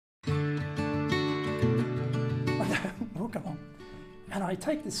And I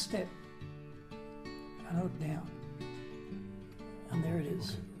take this step and I look down, and there it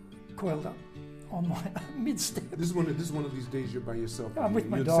is, coiled up on my mid-step. This is one of these days you're by yourself. I'm with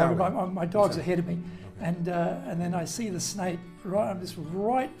my You're dog. Sally. My dog's Sally. ahead of me, Okay. and then I see the snake right. I'm just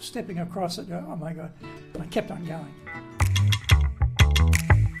right stepping across it. Oh my God! And I kept on going.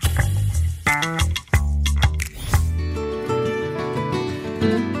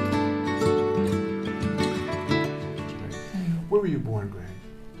 Where were you born, Greg?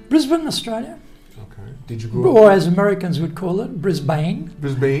 Brisbane, Australia, Okay. Did you grow up? or as Americans would call it, Brisbane.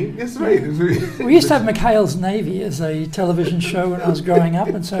 Brisbane? That's right. We used to have McHale's Navy as a television show when I was growing up,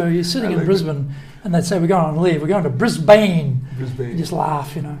 and so you're sitting I in like Brisbane, and they'd say, "We're going on leave. We're going to Brisbane." Brisbane. You just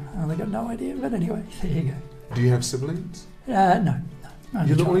laugh, you know. And they got no idea. But anyway, there you go. Do you have siblings? No.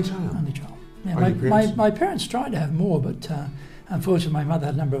 You're the only child? Only child. Yeah, Are your parents- my parents tried to have more, but unfortunately my mother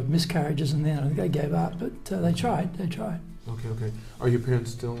had a number of miscarriages, and then they gave up. But they tried. Okay. Are your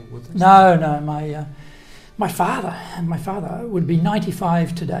parents still with us? No. My father would be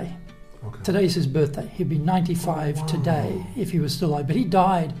 95 today. Okay. Today's his birthday. He'd be 95 Wow. today if he was still alive. But he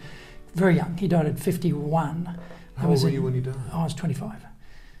died very young. He died at 51. How old were you when he died? I was 25.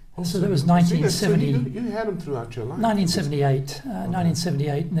 Oh, So that was you- 1970. So you had him throughout your life. 1978,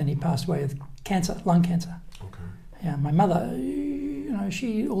 1978, and then he passed away with cancer, lung cancer. Okay. Yeah, my mother,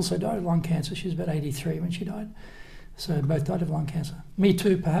 she also died of lung cancer. She was about 83 when she died. So both died of lung cancer. Me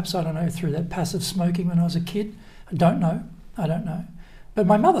too, perhaps, I don't know, through that passive smoking when I was a kid. I don't know. But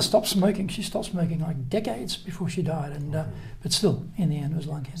my mother stopped smoking. She stopped smoking like decades before she died, and but still, in the end, it was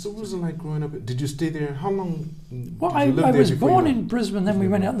lung cancer. So what was it like growing up? Did you stay there? How long? Well, did you live I there was before born you- in Brisbane, then we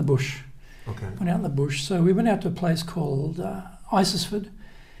went out in the bush. Okay. So we went out to a place called Isisford,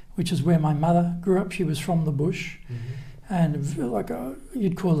 which is where my mother grew up. She was from the bush. And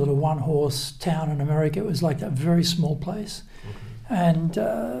you'd call it a one-horse town in America. It was like a very small place. Okay.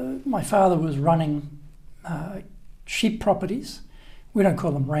 And my father was running sheep properties. We don't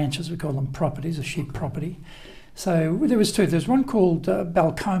call them ranches, we call them properties, a sheep property. So there was two. There's one called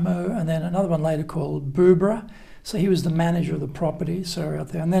Balcomo, and then another one later called Boobra. So he was the manager of the property, so out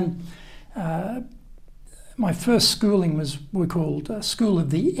there. And then my first schooling was, we called School of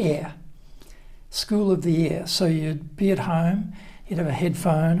the Air. School of the Air. So you'd be at home, you'd have a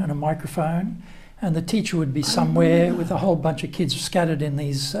headphone and a microphone, and the teacher would be somewhere with a whole bunch of kids scattered in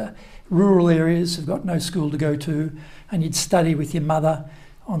these rural areas who've got no school to go to, and you'd study with your mother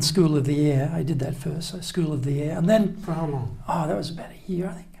on School of the Air. I did that first, so School of the Air. And then, For how long? that was about a year,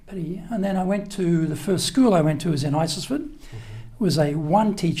 I think, about a year. And then I went to, the first school I went to was in Isisford. It was a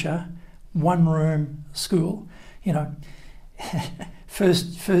one teacher, one room school. You know,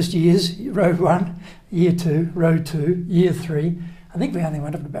 first years, row 1, year 2, row 2, year 3. I think we only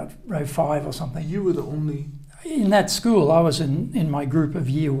went up to about row 5 or something. You were the only. In that school, I was in my group of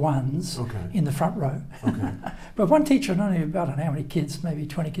year 1s Okay. in the front row. Okay. But one teacher, and only about how many kids, maybe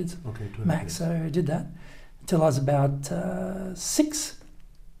 20 kids Okay. 20 max. years. So I did that until I was about 6.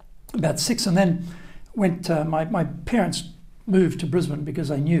 About 6, and then went. My parents moved to Brisbane because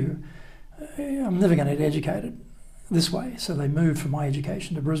they knew I'm never going to get educated this way. So they moved for my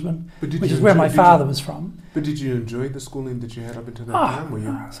education to Brisbane, But did which you is where enjoy- my did father you- was from. But did you enjoy the schooling that you had up until that Oh, time? Were you?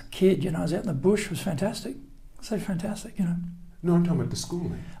 I was a kid, I was out in the bush. It was fantastic. So fantastic, No, I'm talking about the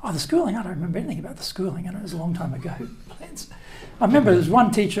schooling. Oh, the schooling, I don't remember anything about the schooling. It was a long time ago. I remember there was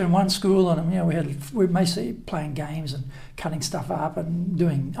one teacher in one school, and we were basically playing games and cutting stuff up and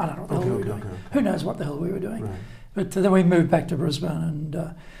doing, I don't know what the hell we were doing. Okay. Who knows what the hell we were doing. Right. But then we moved back to Brisbane,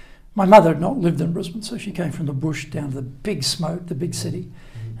 and my mother had not lived in Brisbane, so she came from the bush down to the big smoke, the big city.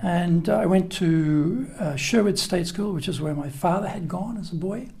 And I went to Sherwood State School, which is where my father had gone as a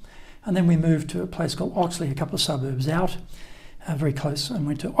boy. And then we moved to a place called Oxley, a couple of suburbs out, very close, and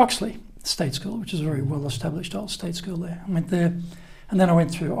went to Oxley State School, which is a very well-established old state school there. I went there, and then I went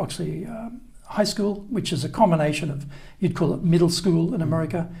through Oxley High School, which is a combination of, you'd call it middle school in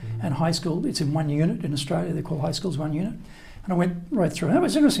America, and high school. It's in one unit. In Australia, they call high schools one unit. And I went right through. And that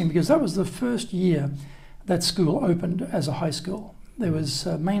was interesting because that was the first year that school opened as a high school. There was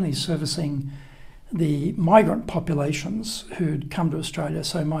mainly servicing the migrant populations who'd come to Australia.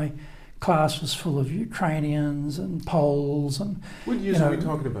 So my class was full of Ukrainians and Poles and. What years are we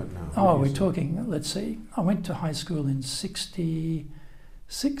talking about now? Oh, we're talking. Let's see. I went to high school in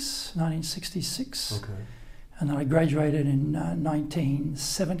 1966. Okay. And then I graduated in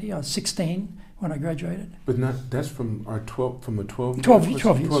 1970. I was 16 when I graduated. But that's from a 12 12 years.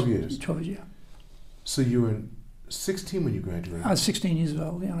 12 years. So you were 16 when you graduated. I was 16 years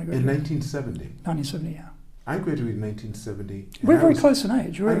old when I In graduated. 1970. 1970, yeah. I graduated in 1970. We're very close in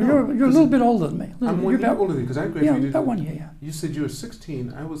age. You're a little bit older than me. I'm 1 year older than you because I graduated. Yeah, about 1 year, yeah. You said you were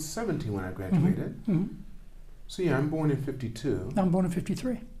 16. I was 17 when I graduated. Mm-hmm. So yeah, I'm born in 52. I'm born in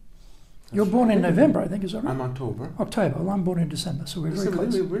 53. You're born in November, I think, is that right? I'm October. October. Well, I'm born in December, so we're very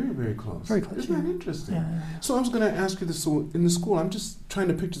close. We're very, very close. Very close. Isn't that interesting? Yeah. So I was going to ask you this. So in the school, I'm just trying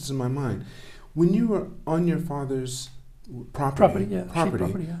to picture this in my mind. When you were on your father's property, sheep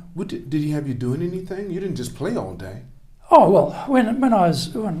property, yeah. What did he have you doing anything? You didn't just play all day. Oh well, when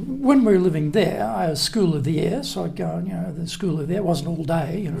we were living there, I was school of the year, so I'd go, the school of the year. It wasn't all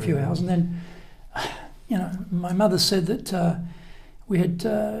day, a few hours, and then, my mother said that we had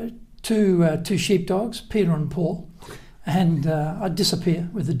two sheepdogs, Peter and Paul, and I'd disappear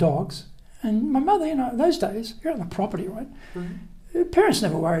with the dogs. And my mother, those days, you're on the property, right? Mm-hmm. Parents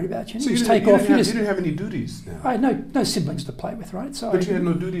never worried about you. So you just take off. You didn't have any duties then? I had no siblings to play with, right? So but you had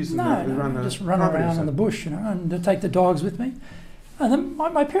no duties around the just run around in the bush, and take the dogs with me. And then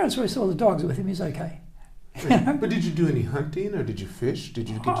my parents always said, the dog's with him, he's okay. But did you do any hunting or did you fish? Did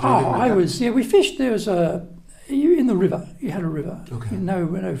you get to anything like that? We fished. There was in the river. You had a river. Okay.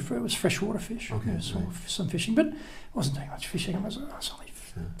 It was freshwater fish. Okay. Some fishing, but I wasn't doing much fishing. I was only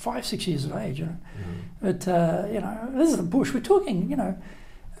 5, 6 years of age, But this is the bush. We're talking,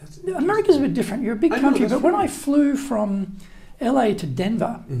 America's a bit different. You're a big country, but when I flew from LA to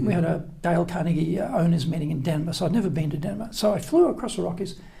Denver, mm-hmm. we had a Dale Carnegie owners meeting in Denver, so I'd never been to Denver. So I flew across the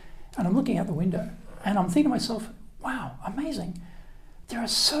Rockies, and I'm looking out the window, and I'm thinking to myself, wow, amazing. There are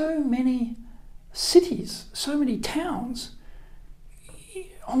so many cities, so many towns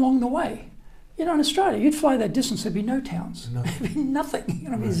along the way. In Australia, you'd fly that distance, there'd be no towns. There'd be nothing.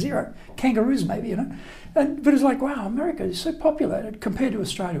 There'd be zero. Kangaroos, maybe, But it's like, wow, America is so populated compared to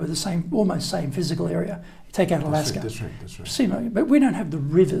Australia with the almost same physical area. You take out Alaska. That's right. But we don't have the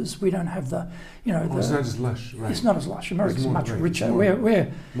rivers. We don't have the, it's not as lush, right? It's not as lush. America's much richer.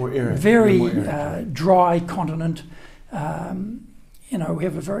 We're more arid. Very dry continent. We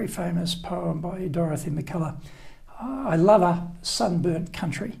have a very famous poem by Dorothy McCullough. I love a sunburnt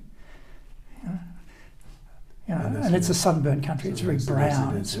country. And it's a sunburned country. It's very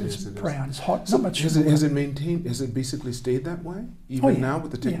brown. It's brown. It's hot. So not much. Has it maintained? Has it basically stayed that way even now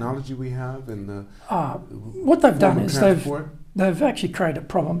with the technology we have and the? What they've done is they've actually created a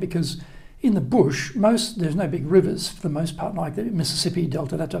problem because in the bush, there's no big rivers for the most part, like the Mississippi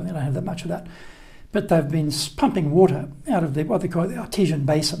Delta. They don't have that much of that, but they've been pumping water out of what they call the artesian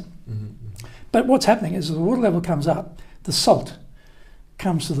basin. Mm-hmm. But what's happening is as the water level comes up, the salt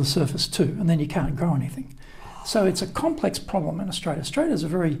comes to the surface too, and then you can't grow anything. So it's a complex problem in Australia. Australia is a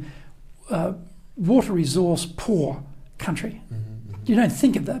very water resource poor country. Mm-hmm. You don't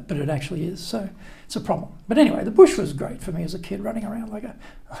think of that, but it actually is. So it's a problem. But anyway, the bush was great for me as a kid, running around like a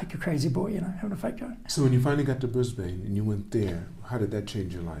crazy boy, having a fake go. So when you finally got to Brisbane and you went there, how did that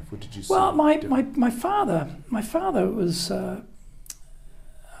change your life? What did you see? Well, my father was a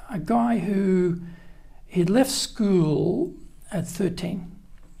guy who he'd left school at 13.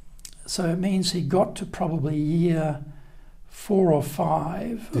 So it means he got to probably year 4 or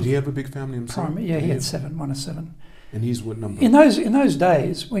 5. Did he have a big family himself? He had 7, 1 of 7. And he's what number? In those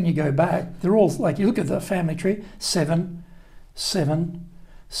days, when you go back, they're all like, you look at the family tree, 7, 7,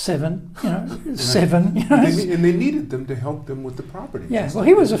 7, 7. And they needed them to help them with the property. Yeah, well,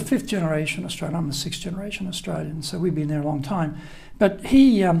 he was a 5th generation Australian. I'm a 6th generation Australian, so we've been there a long time. But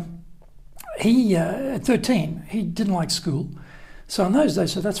he at 13, he didn't like school. So in those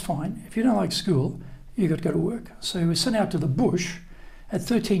days, that's fine. If you don't like school, you've got to go to work. So he was sent out to the bush at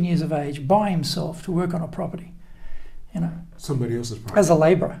 13 years of age by himself to work on a property, Somebody else's property. As a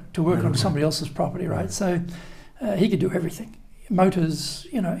labourer, to work on somebody else's property, right? So he could do everything. Motors,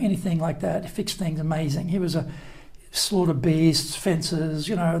 anything like that, fix things, amazing. He was a slaughter beasts, fences,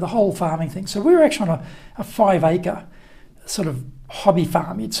 the whole farming thing. So we were actually on a 5-acre sort of hobby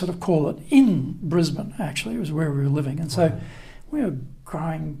farm, you'd sort of call it, in Brisbane, actually. It was where we were living. And so we were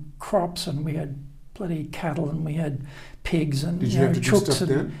growing crops, and we had bloody cattle, and we had pigs and Did you have to chooks. do stuff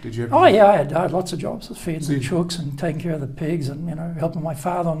then? Did you have I had lots of jobs, feeding the chooks and taking care of the pigs, and helping my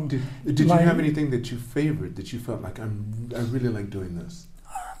father. Did you have anything that you favoured, that you felt like I really like doing this?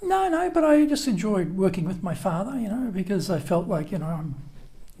 No, but I just enjoyed working with my father, because I felt like I'm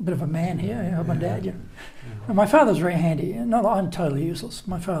a bit of a man here, help my dad. And my father's very handy. Not that I'm totally useless.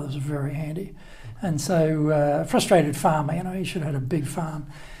 My father's very handy. And so, frustrated farmer, he should have had a big farm.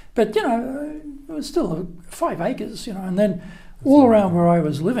 But, it was still 5 acres, and then all around where I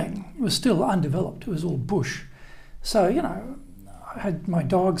was living was still undeveloped. It was all bush. So, I had my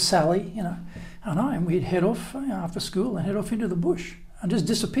dog, Sally, and we'd head off after school and head off into the bush. and just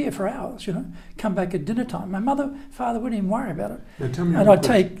disappear for hours, you know, come back at dinner time. My father wouldn't even worry about it. Now tell me And I'd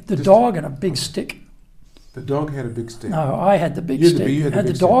take the dog and a big stick. The dog had a big stick? No, I had the big stick. I had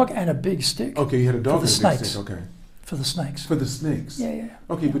the dog and a big stick. Okay, you had a dog and a big stick. Okay. For the snakes. For the snakes? Yeah, yeah.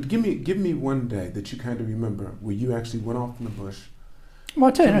 Okay, but give me one day that you kind of remember where you actually went off in the bush. Well,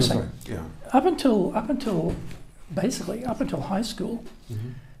 I'll tell you interesting. Yeah. Up until high school,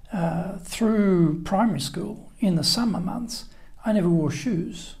 through primary school, in the summer months, I never wore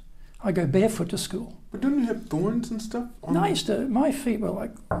shoes. I go barefoot to school. But don't you have thorns and stuff? No, my feet were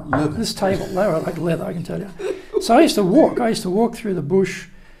like leather. This table. They were like leather, I can tell you. So I used to walk through the bush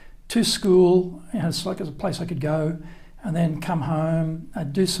to school. You know, it's like a place I could go, and then come home.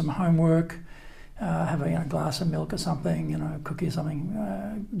 I'd do some homework, have a glass of milk or something, cookie or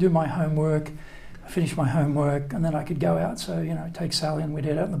something. Do my homework, finish my homework, and then I could go out. So take Sally and we'd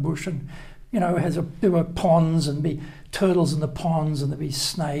head out in the bush, and there were ponds and be turtles in the ponds, and there'd be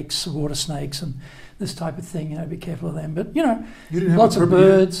snakes, water snakes, and this type of thing. Be careful of them. But you didn't lots of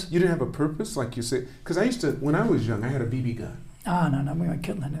birds. You didn't have a purpose, like you said, because I used to. When I was young, I had a BB gun. No, we weren't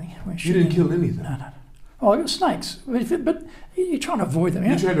killing anything. You didn't kill anything. No. Oh, snakes, but you're trying to avoid them.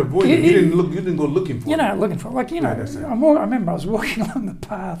 You tried to avoid them. You didn't go looking for them. You're not looking for them. I remember I was walking along the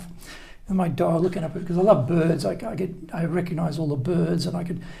path with my dog, looking up, because I love birds. I recognise all the birds, and I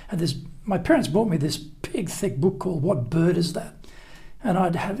could have this. My parents bought me this big, thick book called "What Bird Is That?" And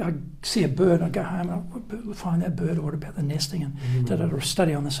I'd see a bird, and I'd go home, and I'd find that bird, or what about the nesting, and I'd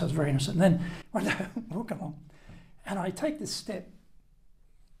study on this. I was very interested. And then one day I'm walking along, and I take this step,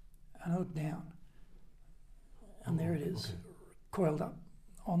 and I look down, and there it is, coiled up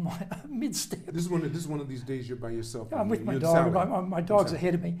on my mid-step. This is one of these days you're by yourself. I'm with my dog. My dog's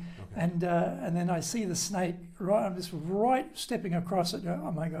ahead of me, okay. And then I see the snake right. I'm just right stepping across it.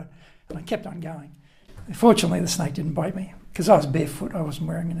 Oh my God! And I kept on going. Fortunately, the snake didn't bite me because I was barefoot. I wasn't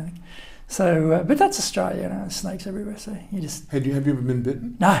wearing anything. So, but that's Australia. Snakes everywhere. So you just. Have you ever been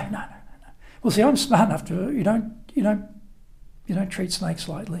bitten? No. Well, see, I'm smart enough to. You don't treat snakes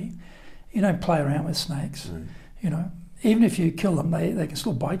lightly. You don't play around with snakes. Right. Even if you kill them, they can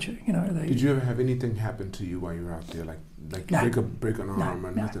still bite you. Did you ever have anything happen to you while you were out there, like no. break an arm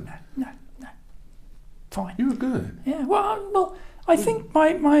or nothing? No. Fine. You were good. Yeah. Well, I think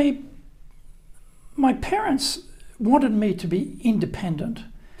my parents wanted me to be independent.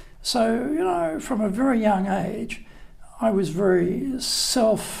 So from a very young age, I was very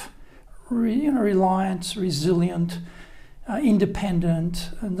reliant, resilient, independent,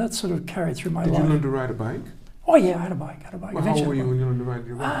 and that sort of carried through my life. Did you learn to ride a bike? Oh yeah, I had a bike. Well, how old were you when you learned to ride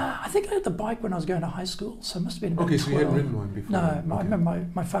your bike? I think I had the bike when I was going to high school, so it must have been about 12. So you hadn't ridden one before? No, I remember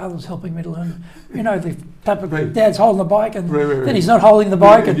my father was helping me to learn. The type of dad's holding the bike, and then he's not holding the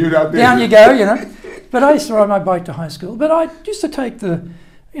bike, and down you go, But I used to ride my bike to high school. But I used to take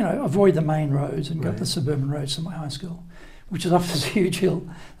avoid the main roads and go up the suburban roads to my high school, which is up this huge hill.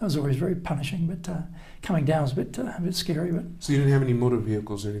 That was always very punishing, but coming down was a bit scary. But so you didn't have any motor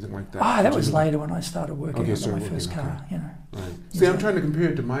vehicles or anything like that? That was later when I started working on my first car. Right. See, I'm trying to compare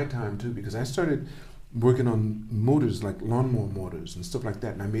it to my time too, because I started working on motors, like lawnmower motors and stuff like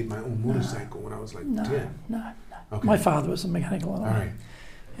that, and I made my own motorcycle when I was like 10. No. Okay. My father was a mechanical. All right.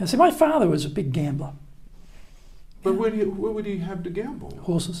 Yeah, see, my father was a big gambler. But where would he have to gamble?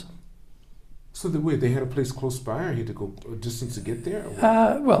 Horses. So they had a place close by, or he had to go a distance to get there?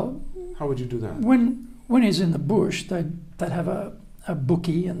 Well, how would you do that? When he's in the bush, they'd have a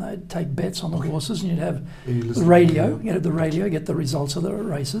bookie, and they'd take bets on the horses, and you'd have the radio. You'd have the radio, get the results of the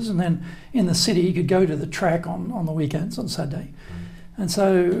races, and then in the city you could go to the track on the weekends, on Saturday. And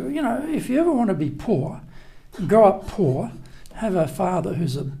so if you ever want to be poor, grow up poor, have a father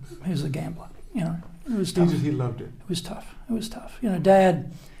who's a gambler. It was tough. He loved it. It was tough.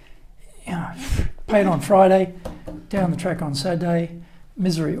 Dad, paid on Friday, down the track on Saturday,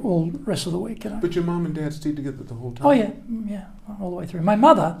 misery all the rest of the week. But your mom and dad stayed together the whole time? Oh yeah, all the way through. My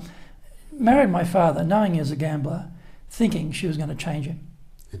mother married my father, knowing he was a gambler, thinking she was going to change him.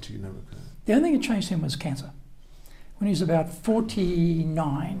 And she never could. The only thing that changed him was cancer. When he was about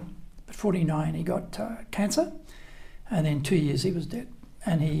 49, he got cancer, and in 2 years he was dead.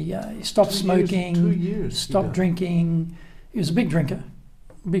 And he stopped smoking, 2 years, stopped drinking. He was a big drinker,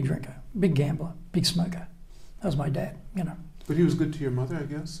 big gambler, big smoker. That was my dad, But he was good to your mother, I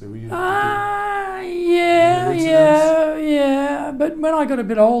guess? Or were you yeah. But when I got a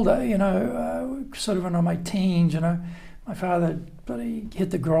bit older, sort of when I'm my teens, my father bloody hit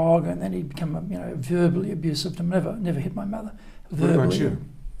the grog, and then he'd become, verbally abusive to me. Never hit my mother. Verbally what about you?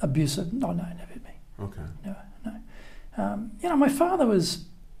 Abusive? No, never hit me. Okay. No. My father was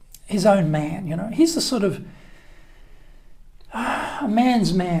his own man. He's the sort of a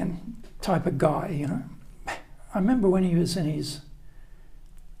man's man type of guy, you know. I remember when he was in his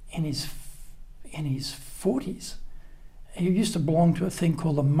 40s, he used to belong to a thing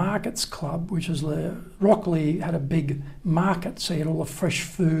called the Markets Club, which is Rockley had a big market, so you had all the fresh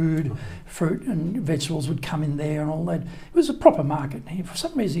food, fruit and vegetables would come in there and all that. It was a proper market. For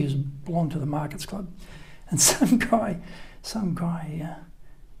some reason, he belonged to the Markets Club, and some guy, he's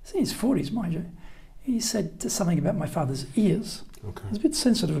in his 40s, mind you, he said something about my father's ears. Okay. He was a bit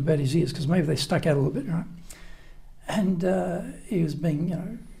sensitive about his ears because maybe they stuck out a little bit, right? And he was being, you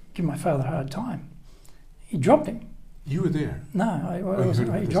know, giving my father a hard time. He dropped him. You were there? No,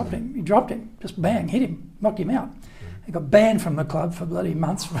 he dropped him. He dropped him. Just bang, hit him, knocked him out. He got banned from the club for bloody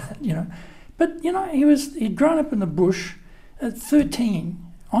months, you know. But, you know, he'd grown up in the bush at 13,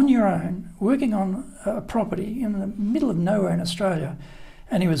 on your own, working on a property in the middle of nowhere in Australia.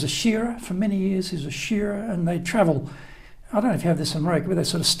 And he was a shearer for many years. He was a shearer, and they'd travel. I don't know if you have this in America, but they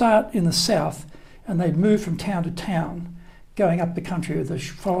sort of start in the south and they'd move from town to town, going up the country with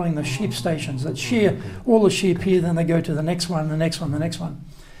following the sheep stations. They'd shear all the sheep here, then they go to the next one, the next one, the next one.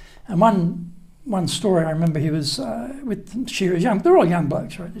 And one story I remember, he was with shearers, young. They're all young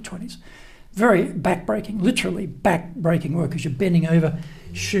blokes, right, in their 20s. Very back-breaking, literally back-breaking work, because you're bending over,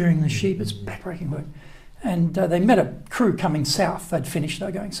 shearing the sheep. It's back-breaking work. And they met a crew coming south. They'd finished, they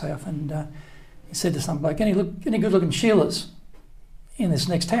were going south, and he said to some bloke, any good-looking shearers in this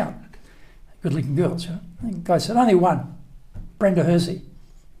next town? Good-looking girls, you know. And the guy said, only one, Brenda Hersey.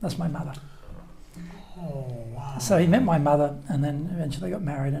 That's my mother. Oh, wow. So he met my mother, and then eventually they got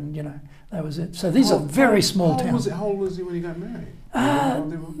married, and, you know, that was it. So these are very small towns. How old was he when he got married?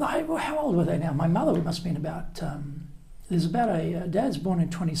 How old were they now? My mother must have been about, Dad's born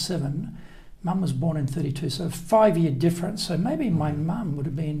in 27, Mum was born in 32, so a 5-year difference. So maybe my mum would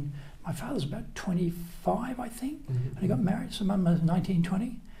have been, my father's about 25, I think, when he got married. So Mum was 19,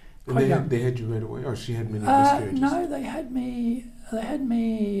 20. And they had you right away, or she had many miscarriages? No, they had me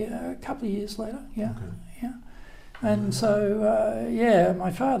a couple of years later. Yeah, okay. Yeah. And so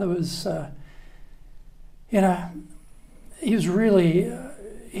my father was, you know, he was really,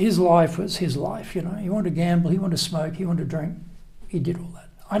 his life was his life. You know, he wanted to gamble, he wanted to smoke, he wanted to drink. He did all that.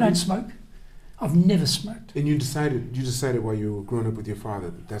 I don't smoke. I've never smoked. And you decided while you were growing up with your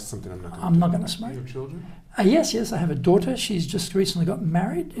father that that's something I'm not going to do. I'm not going to smoke. You have children? Yes, I have a daughter. She's just recently got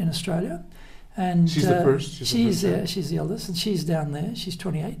married in Australia. And she's the first? She's the eldest, and she's down there. She's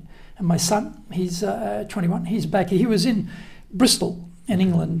 28. And my son, he's 21. He's back here. He was in Bristol in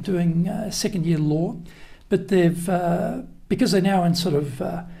England doing second-year law. But they've, because they're now in sort of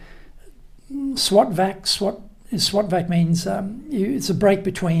SWAT-vac means it's a break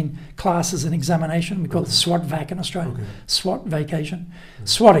between classes and examination. We call it SWAT-vac in Australia. Okay. SWAT vacation.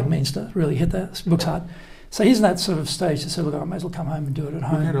 Swatting means to really hit the books hard. So he's in that sort of stage to say, look, I may as well come home and do it at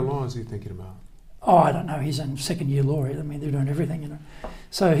home. What kind of law is he thinking about? Oh, I don't know. He's in second-year law. I mean, they're doing everything, you know.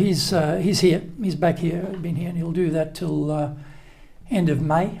 So he's here. He's back here. Been here, and he'll do that till end of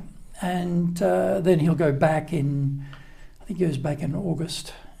May, and then he'll go back in. I think he goes back in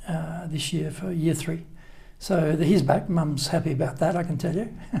August this year for year 3. So he's back. Mum's happy about that, I can tell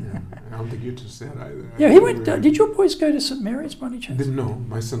you. Yeah, I don't think you're too sad either. Yeah, he went. Did your boys go to St Mary's by any chance? No,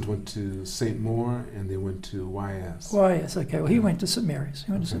 my sons went to St Moore and they went to YS. YS, okay. Well, he went to St Mary's.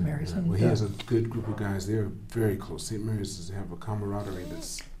 He went to St Mary's. Yeah. And, well, he has a good group of guys. They're very close. St Mary's have a camaraderie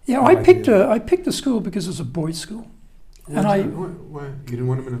that's. Yeah, I picked a school because it's a boys' school. Why? You didn't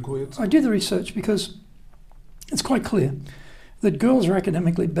want them in a co-ed school? I did the research because it's quite clear that girls are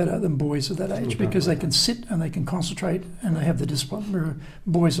academically better than boys at that age because they can sit and they can concentrate and they have the discipline. Where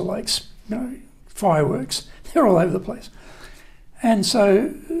boys are like, you know, fireworks. They're all over the place. And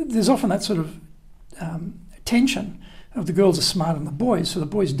so there's often that sort of tension of the girls are smarter than the boys, so the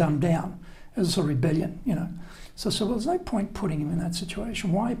boys dumb down as a sort of rebellion, you know. So well, there's no point putting him in that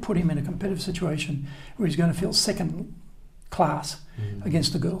situation. Why put him in a competitive situation where he's going to feel second class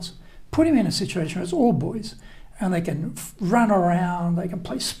against the girls? Put him in a situation where it's all boys and they can run around, they can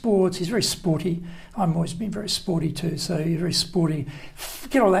play sports. He's very sporty. I've always been very sporty too, so he's very sporty.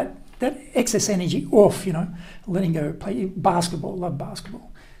 Get all that excess energy off, you know, let him go play basketball, love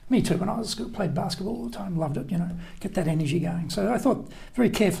basketball. Me too, when I was at school, played basketball all the time, loved it, you know, get that energy going. So I thought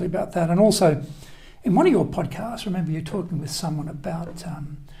very carefully about that. And also, in one of your podcasts, remember you talking with someone about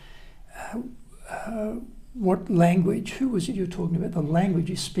what language, who was it you were talking about, the language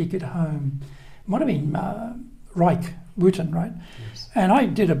you speak at home? It might have been Reich Wooten, right? Yes. And I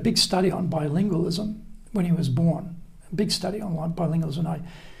did a big study on bilingualism when he was born, a big study on bilingualism.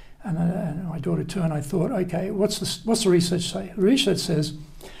 And my daughter too, and I thought, okay, what's the research say? The research says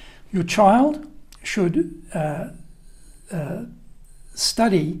your child should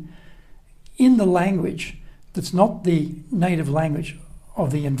study in the language that's not the native language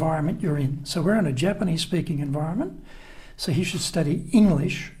of the environment you're in. So we're in a Japanese-speaking environment, so he should study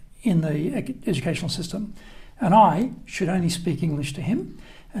English in the educational system, and I should only speak English to him,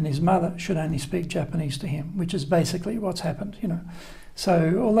 and his mother should only speak Japanese to him, which is basically what's happened, you know.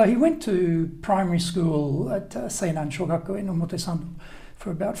 So although he went to primary school at Seinan Shogaku in Omotesando for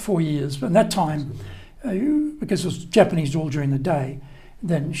about 4 years, but in that time, because it was Japanese all during the day,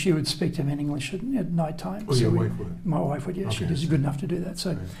 then she would speak to him in English at night time. Oh, so your wife would? My wife would, yeah. Okay, She was good enough to do that.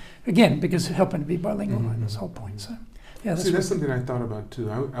 So right. again, because helping to be bilingual, right, that's the whole point. So yeah, that's something I thought about too.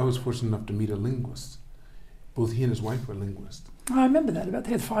 I was fortunate enough to meet a linguist. Both he and his wife were linguists. I remember that about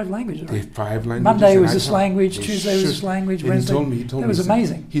they had 5 languages. They Right? had 5 languages. Monday was this language, Tuesday was should. this language, And Wednesday. he told me, that was he said-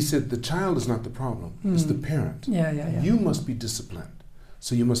 amazing. He said the child is not the problem; it's the parent. Yeah. You must be disciplined,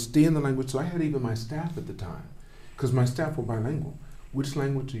 so you must stay in the language. So I had even my staff at the time, because my staff were bilingual. Which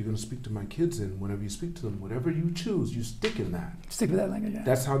language are you going to speak to my kids in? Whenever you speak to them, whatever you choose, you stick in that. Stick with that language. Yeah.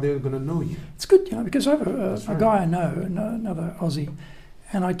 That's how they're going to know you. It's good, you know, because I have That's a right. guy I know, another Aussie,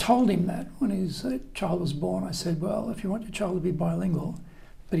 and I told him that when his child was born. I said, well, if you want your child to be bilingual,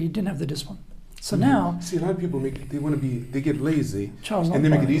 but he didn't have the discipline. So now, see, a lot of people they get lazy, child's not and they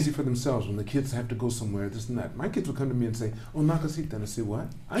make it bilingual. easy for themselves when the kids have to go somewhere, this and that. My kids would come to me and say, "Oh, nakasita," and I say, "What?"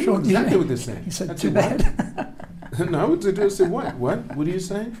 I Sure, know exactly yeah. what they're saying. He said, I'd too say, "What?" bad. No, I would say, "What? What? What are you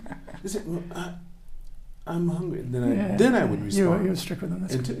saying?" They say, "Well, I'm hungry." And then I would respond. You were strict with them.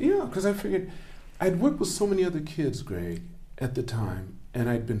 That's good. Yeah, because I figured I'd worked with so many other kids, Greg, at the time, and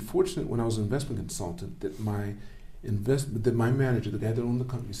I'd been fortunate when I was an investment consultant that my manager, the guy that owned the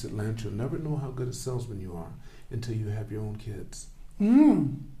company, said, "Lance, you'll never know how good a salesman you are until you have your own kids."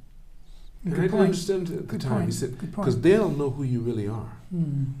 Mm. And I Good didn't point. understand it at the Good time. He point. said, Good point. because they'll know who you really are.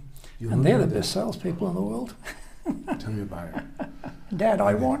 Mm. You'll And they're know the that. best salespeople in the world. Tell me about it. Dad,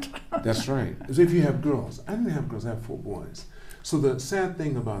 I want. That's right. As if you have girls. I didn't have girls, I have 4 boys. So the sad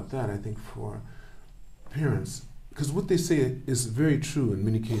thing about that, I think, for parents, because what they say is very true in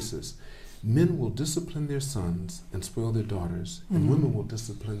many cases. Men will discipline their sons and spoil their daughters, and women will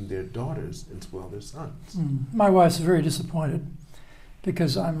discipline their daughters and spoil their sons. Mm. My wife's very disappointed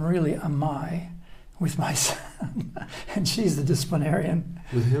because I'm really a my with my son, and she's the disciplinarian.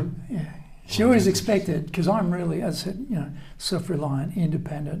 With him? Yeah. She always expected, because I'm really, as I said, you know, self-reliant,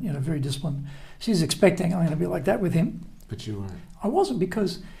 independent, you know, very disciplined. She's expecting I'm going to be like that with him. But you weren't. I wasn't,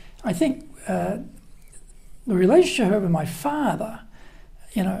 because I think the relationship I had with my father,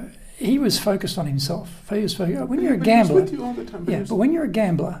 you know, he was focused on himself. He was focused, when you're a But gambler, he was with you all the time. but when you're a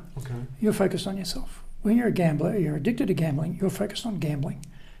gambler, okay. you're focused on yourself. When you're a gambler, you're addicted to gambling, you're focused on gambling.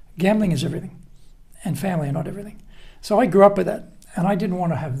 Gambling is everything, and family are not everything. So I grew up with that, and I didn't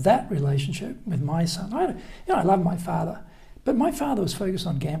want to have that relationship with my son. I love my father, but my father was focused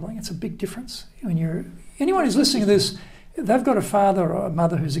on gambling. It's a big difference. Anyone who's listening to this, they've got a father or a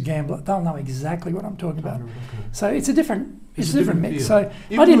mother who's a gambler, they'll know exactly what I'm talking about. Okay. So it's a different mix. feel. So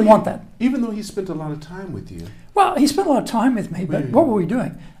Even I didn't though want that. Even though he spent a lot of time with you. Well, he spent a lot of time with me, but Yeah. what were we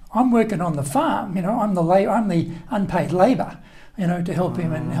doing? I'm working on the farm. You know, I'm the unpaid labour. You know, to help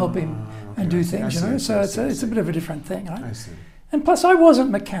him and Okay, do I see, things. I You know, see, so I it's see, I a see. bit of a different thing. Right? I see. And plus, I wasn't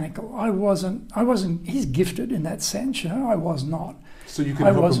mechanical. I wasn't. He's gifted in that sense. You know, I was not. So you can I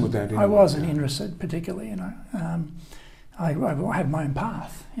help him wasn't. with that anyway. I wasn't yeah. interested particularly. You know, I had my own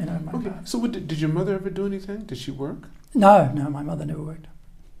path. You know, my Okay. path. So did your mother ever do anything? Did she work? No, my mother never worked.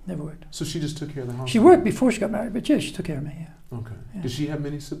 Never worked. So she just took care of the house? She worked before she got married, but yeah, she took care of me. Yeah. Okay. Yeah. Did she have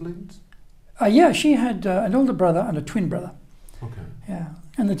many siblings? Yeah, she had an older brother and a twin brother. Okay. Yeah,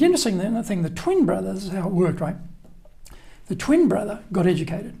 and the interesting thing, the twin brother, this is how it worked, right? The twin brother got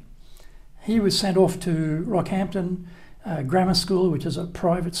educated. He was sent off to Rockhampton Grammar School, which is a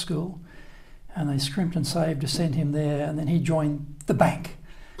private school, and they scrimped and saved to send him there, and then he joined the bank,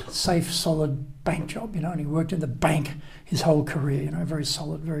 safe, solid bank job, you know, and he worked in the bank his whole career, you know, very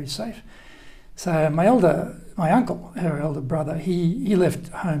solid, very safe. So my uncle, her elder brother, he left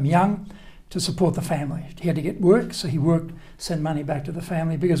home young to support the family. He had to get work, so he worked, send money back to the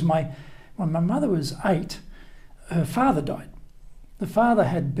family, because when my mother was 8, her father died. The father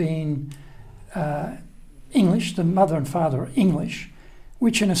had been English, the mother and father are English,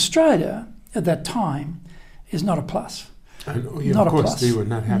 which in Australia at that time is not a plus. Of course, they were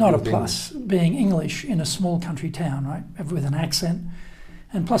not happy Not a with plus, being English in a small country town, right, with an accent.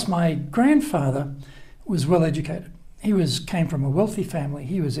 And plus my grandfather was well educated. He came from a wealthy family,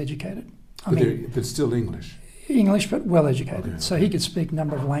 he was educated. But still English. English, but well educated. Okay. So he could speak a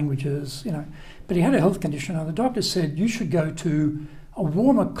number of languages, you know. But he had a health condition, and the doctor said, you should go to a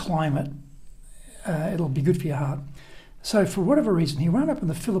warmer climate. It'll be good for your heart. So for whatever reason, he wound up in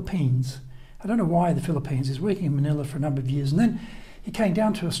the Philippines. I don't know why the Philippines. He's working in Manila for a number of years. And then he came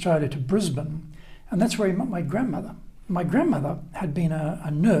down to Australia, to Brisbane, and that's where he met my grandmother. My grandmother had been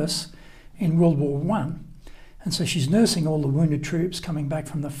a nurse in World War One, and so she's nursing all the wounded troops coming back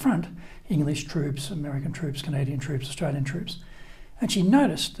from the front, English troops, American troops, Canadian troops, Australian troops. And she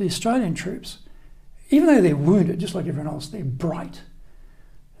noticed the Australian troops, even though they're wounded, just like everyone else, they're bright,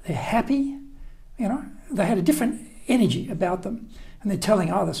 they're happy, you know, they had a different energy about them. And they're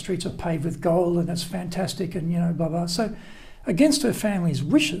telling, oh, the streets are paved with gold and it's fantastic and, you know, blah, blah. So against her family's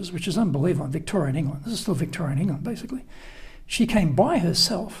wishes, which is unbelievable in Victorian England, this is still Victorian England basically, she came by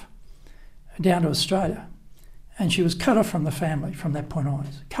herself down to Australia, and she was cut off from the family from that point on.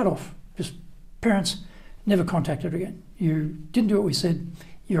 Cut off. Just parents never contacted her again. You didn't do what we said,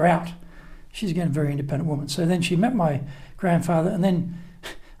 you're out. She's again a very independent woman. So then she met my grandfather, and then,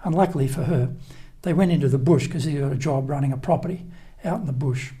 unluckily for her, they went into the bush because he got a job running a property out in the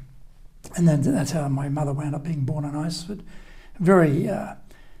bush. And then that's how my mother wound up being born in Iceland. Very,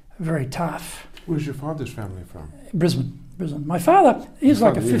 very tough. Where's your father's family from? Brisbane. My father, he's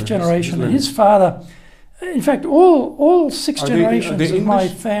like a fifth generation, and his father, in fact, all six generations of my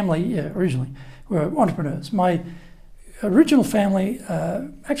family, originally, were entrepreneurs. My original family,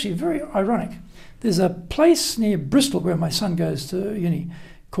 actually very ironic. There's a place near Bristol where my son goes to uni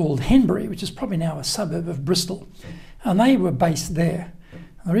called Henbury, which is probably now a suburb of Bristol, and they were based there.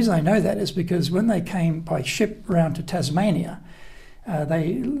 And the reason I know that is because when they came by ship around to Tasmania,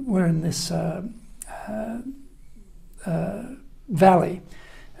 they were in this valley,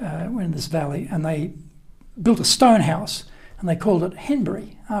 and they built a stone house, and they called it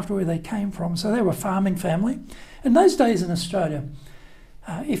Henbury after where they came from. So they were a farming family. In those days in Australia,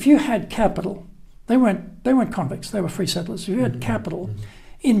 if you had capital, they weren't convicts, they were free settlers. If you had capital,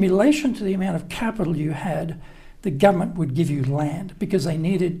 in relation to the amount of capital you had, the government would give you land because they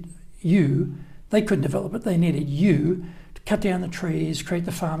needed you. They couldn't develop it. They needed you to cut down the trees, create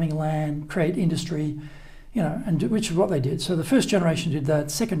the farming land, create industry, you know, and which is what they did. So the first generation did that,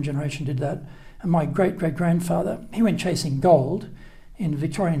 second generation did that, and my great-great-grandfather, he went chasing gold in the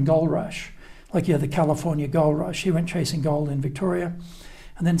Victorian gold rush, like you had the California gold rush. He went chasing gold in Victoria,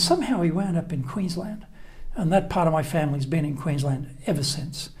 and then somehow he wound up in Queensland, and that part of my family's been in Queensland ever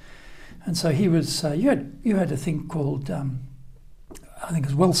since. And so he was, you had a thing called, I think it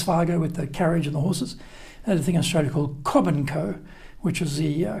was Wells Fargo with the carriage and the horses. They had a thing in Australia called Cobb & Co., which was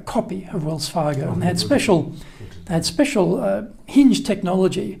the copy of Wells Fargo. And they had special hinge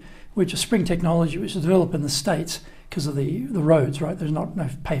technology, which is spring technology, which was developed in the States because of the roads, right? There's no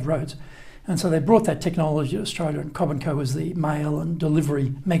paved roads. And so they brought that technology to Australia, and Cobb & Co. was the mail and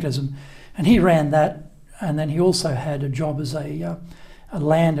delivery mechanism. And he ran that, and then he also had a job as a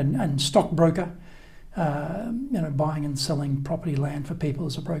land and stock broker, buying and selling property land for people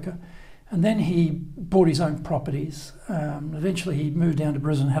as a broker. And then he bought his own properties. Eventually he moved down to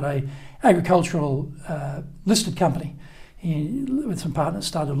Brisbane, had a agricultural listed company. He, with some partners,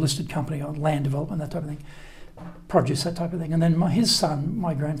 started a listed company on land development, that type of thing, produce, that type of thing. And then his son,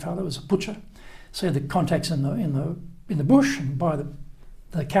 my grandfather, was a butcher, so he had the contacts in the bush and buy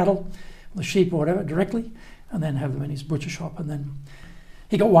the cattle, the sheep or whatever directly, and then have them in his butcher shop. And then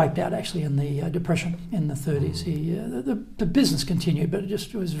he got wiped out actually in the Depression in the 30s. The business continued, but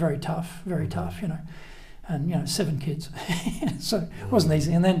it was very tough, you know. And 7 kids, so it wasn't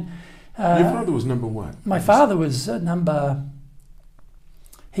easy. And then your father was number what? My father was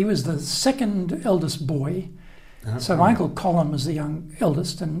he was the second eldest boy. So my uncle Colin was the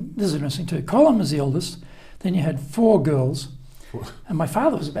eldest, and this is interesting too. Colin was the eldest. Then you had 4 girls, and my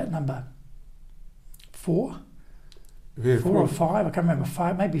father was about number 4. Yeah, 4 or 5, I can't remember,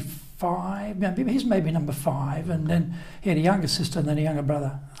 5, maybe 5, he's maybe number 5, and then he had a younger sister and then a younger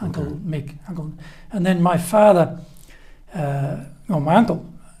brother, Uncle Mick, and then my father, my uncle,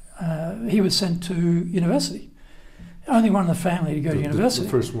 he was sent to university. Only one in the family to go to university.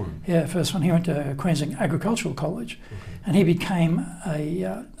 The first one? Yeah, first one. He went to Queensland Agricultural College, and he became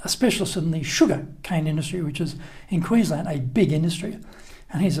a specialist in the sugar cane industry, which is in Queensland a big industry.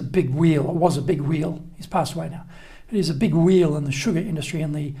 And he's a big wheel, or was a big wheel, he's passed away now. But he's a big wheel in the sugar industry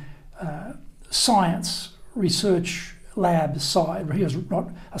and the science research lab side. He was not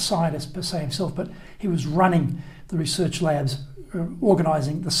a scientist per se himself, but he was running the research labs,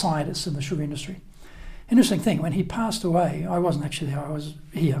 organising the scientists in the sugar industry. Interesting thing, when he passed away, I wasn't actually there, I was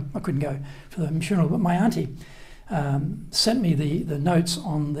here, I couldn't go for the funeral, but my auntie sent me the notes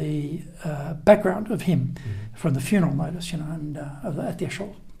on the background of him from the funeral notice, and at the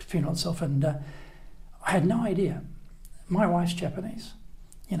actual funeral itself, and I had no idea. My wife's Japanese,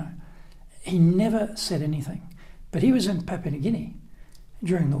 he never said anything, But he was in Papua New Guinea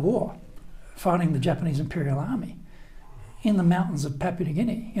during the war, fighting the Japanese Imperial Army in the mountains of Papua New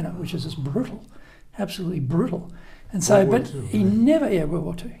Guinea, which is just brutal, absolutely brutal. And so, World War but II, he right? never, World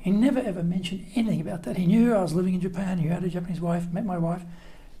War II, he never ever mentioned anything about that. He knew I was living in Japan, he had a Japanese wife, met my wife,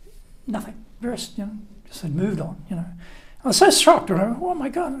 nothing. Very, just had moved on, I was so shocked. Oh my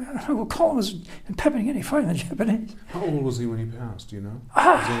God, well, Colin was in Papua New Guinea fighting the Japanese. How old was he when he passed, do you know?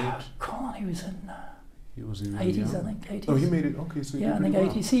 Colin, he was in Was he really 80s, young? I think, 80s. Oh, he made it, okay, so he Yeah, did I think pretty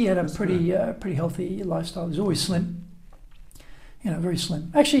well. 80s. He had a That's pretty healthy lifestyle. He was always slim, very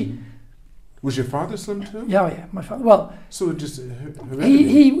slim. Actually, Was your father slim too? yeah, my father. Well, So it just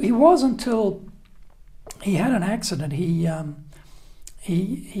heredity. he was until he had an accident.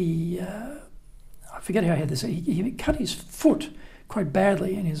 I forget how he had this. He cut his foot quite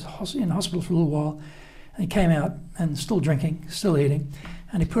badly in in hospital for a little while, and he came out and still drinking, still eating,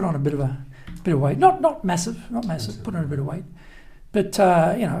 and he put on a bit of weight. Not massive, put on a bit of weight. But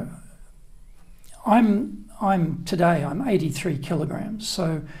I'm 83 kilograms.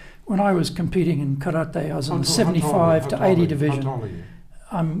 So when I was competing in karate, I was in the 75 to 80 division. How tall are you?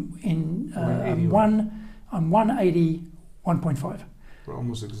 I'm in 180. I'm 180, 1.5. We're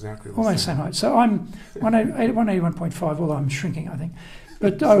almost exactly the Almost the same. same height. So I'm 180, 181.5, although I'm shrinking, I think.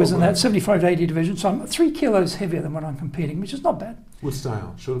 But I was in that 75 to 80 division, so I'm 3 kilos heavier than when I'm competing, which is not bad. What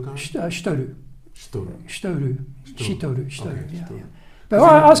style? Shotokan? Shitoru. Shitoru. Shitoru, Okay, yeah. Shitoru. But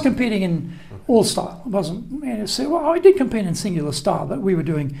I was competing in all style. It wasn't, I did compete in singular style, but we were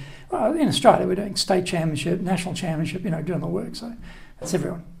doing, in Australia, we were doing state championship, national championship, doing the work. So that's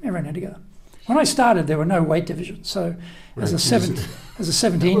everyone had to go. When I started, there were no weight divisions. So as a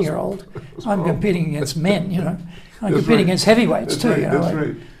 17-year-old, I'm competing against men, I'm competing against heavyweights That's too. right, that's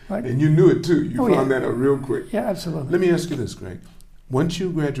right. Like, And you knew it too. You Oh, found yeah. that out real quick. yeah, absolutely. Let me ask you this, Greg. Once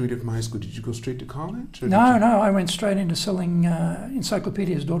you graduated from high school, did you go straight to college? Or No, did you, I went straight into selling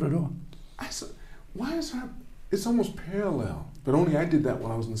encyclopedias door to door. Why is that? It's almost parallel. But only I did that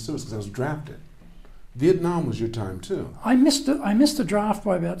while I was in the service because I was drafted. Vietnam was your time too. I missed the draft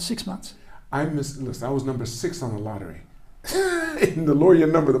by about 6 months. Listen, I was number 6 on the lottery. And the lower your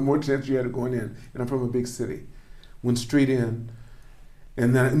number, the more chance you had of going in. And I'm from a big city. Went straight in.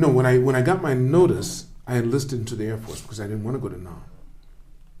 And then, when I got my notice, I enlisted into the Air Force because I didn't want to go to Nam.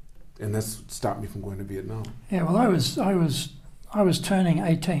 And that's what stopped me from going to Vietnam. Yeah, well, I was turning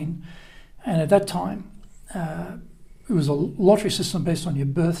 18, and at that time, it was a lottery system based on your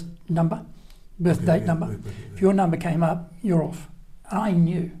birth date number. If your number came up, you're off. And I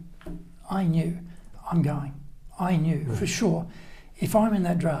knew, I'm going. I knew for sure, if I'm in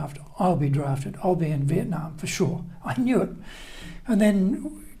that draft, I'll be drafted. I'll be in Vietnam for sure. I knew it. And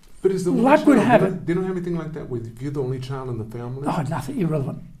then, But is the luck would have it. They don't have anything like that with if you're the only child in the family? Oh, nothing,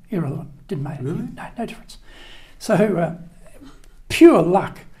 irrelevant. Didn't matter. Really? No difference. So, pure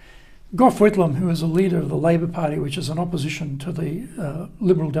luck. Gough Whitlam, who was a leader of the Labour Party, which is an opposition to the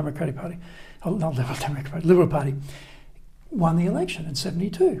Liberal Democratic Party, not Liberal Democratic Party, Liberal Party, won the election in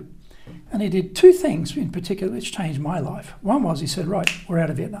 72. And he did 2 things in particular which changed my life. One was he said, right, we're out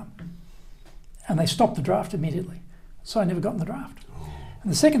of Vietnam. And they stopped the draft immediately. So I never got in the draft.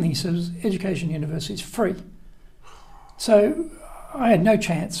 And the second thing he said was education university is free. So I had no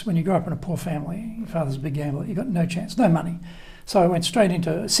chance. When you grow up in a poor family, your father's a big gambler, you got no chance, no money. So I went straight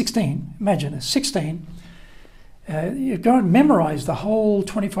into 16. Imagine this, 16. You go and memorize the whole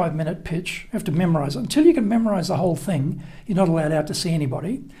 25-minute pitch. You have to memorize it. Until you can memorize the whole thing, you're not allowed out to see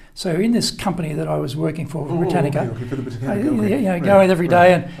anybody. So in this company that I was working for Britannica, Okay, for the Britannica. go in every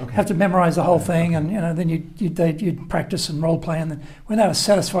day and have to memorize the whole thing, and then you'd practice and role play, and then when they were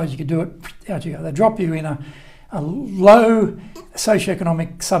satisfied you could do it, out you go. They drop you in a low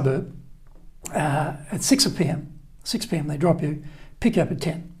socioeconomic suburb at 6 p.m. 6 p.m. they drop you, pick you up at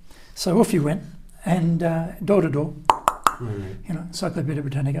 10. So off you went, and door to door, Encyclopedia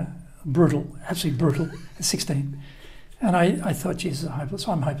Britannica, brutal, absolutely brutal, at 16. And I thought, Jesus,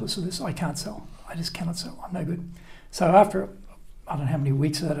 I'm hopeless at this. I can't sell. I just cannot sell. I'm no good. So after, I don't know how many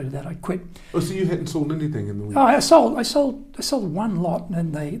weeks that I did that, I quit. Oh, so you hadn't sold anything in the week? Oh, I sold one lot,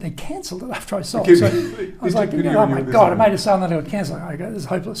 and then they cancelled it after I sold. So I was like, oh my God, I made a sale and then they would cancel it. I go, this is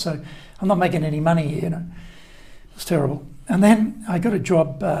hopeless. So I'm not making any money here, It was terrible. And then I got a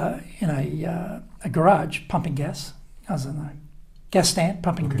job in a garage pumping gas. I was in a gas stand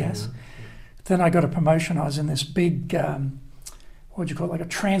pumping gas. Yeah. Then I got a promotion. I was in this big, what do you call it, like a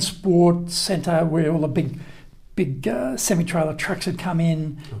transport centre where all the big semi-trailer trucks had come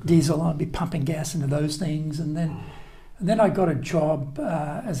in, diesel, and I'd be pumping gas into those things. And then I got a job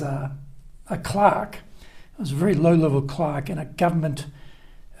as a clerk. I was a very low-level clerk in a government,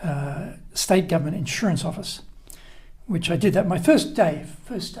 state government insurance office. which I did that. My first day,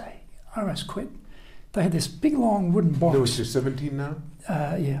 I almost quit. They had this big long wooden box. No, you're 17 now?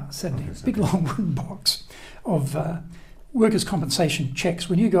 Yeah, 17. Okay, Big long wooden box of workers' compensation checks.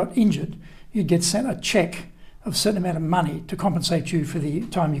 When you got injured, you'd get sent a check of a certain amount of money to compensate you for the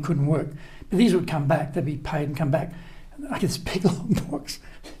time you couldn't work. But these would come back, they'd be paid and come back. And I get this big long box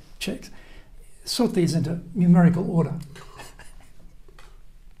checks. Sort these into numerical order.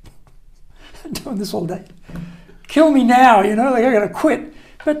 Doing this all day. Kill me now, you know, like I gotta quit.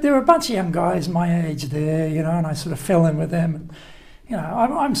 But there were a bunch of young guys my age there, you know, and I sort of fell in with them. And, you know,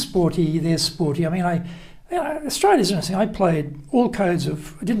 I'm sporty, they're sporty. I mean, Australia's interesting. I played all codes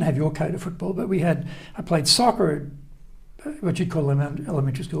of, I didn't have your code of football, but I played soccer at what you'd call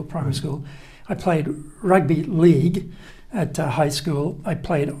elementary school, primary school. I played rugby league at high school. I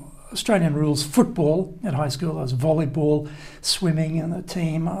played Australian rules football at high school. I was volleyball, swimming in the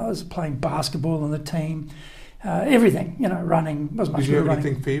team. I was playing basketball in the team. Everything, you know, running. Wasn't much. Did you have running.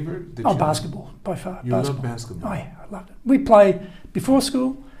 anything favored? Basketball, by far. You love basketball? Oh, yeah, I loved it. We play before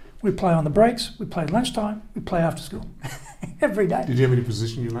school, we play on the breaks, we play at lunchtime, we play after school. Every day. Did you have any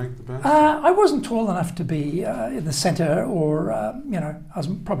position you liked the best? I wasn't tall enough to be in the centre or, you know, I was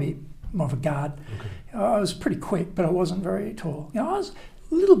probably more of a guard. Okay. I was pretty quick, but I wasn't very tall. You know, I was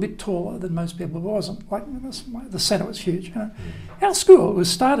a little bit taller than most people, but I wasn't. Like, the centre was huge. You know? Our school was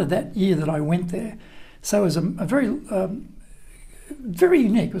started that year that I went there. So it was a very, very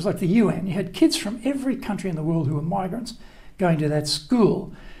unique. It was like the UN. You had kids from every country in the world who were migrants going to that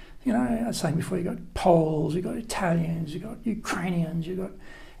school. You know, I was saying before, you got Poles, you got Italians, you got Ukrainians, you got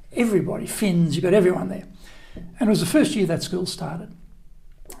everybody, Finns, you got everyone there. And it was the first year that school started.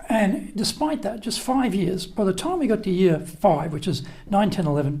 And despite that, just 5 years, by the time we got to year 5, which is 9, 10,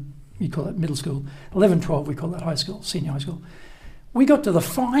 11, we call that middle school, 11, 12, we call that high school, senior high school, we got to the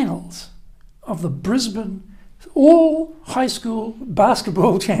finals of the Brisbane all high school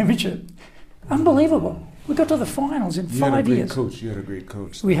basketball championship. Unbelievable. We got to the finals in 5 years. You had a great coach. You had a great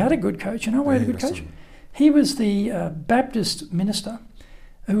coach. We had a good coach. You know why we had a good coach? He was the Baptist minister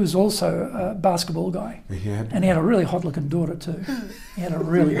who was also a basketball guy. And he had a really hot-looking daughter too. He had a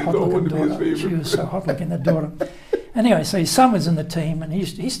really hot-looking daughter. She was so hot-looking, that daughter. Anyway, so his son was in the team and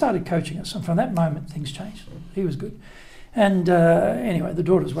he started coaching us. And from that moment, things changed. He was good. And anyway, the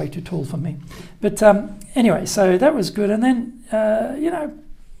daughter was way too tall for me. But anyway, so that was good. And then, you know,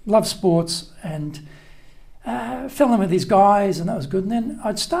 loved sports and fell in with these guys, and that was good. And then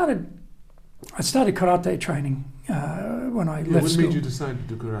I started karate training when I left school. What made you decide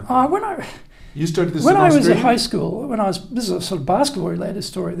to do karate? You started this when in I was Australia? at high school. This is a sort of basketball-related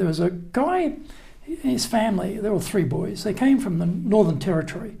story. There was a guy, his family. There were 3 boys. They came from the Northern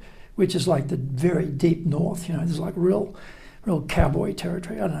Territory, which is like the very deep north. You know, there's like real cowboy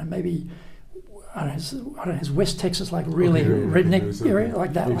territory. I don't know, maybe. I don't know, is West Texas like really redneck area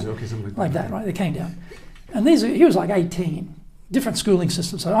like that? Like that, right? They came down. And he was like 18, different schooling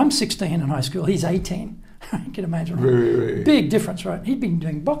system. So I'm 16 in high school, he's 18. You can imagine, right? Right. Big difference, right? He'd been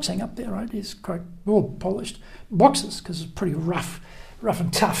doing boxing up there, right? He's quite well polished boxers because it's pretty rough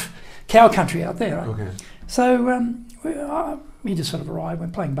and tough cow country out there, right? Okay. So he just sort of arrived,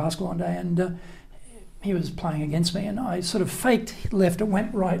 went playing basketball one day, and he was playing against me, and I sort of faked left and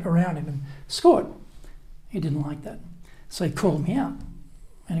went right around him and scored. He didn't like that, so he called me out,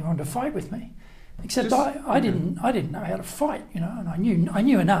 and he wanted to fight with me. Except I didn't know how to fight, you know, and I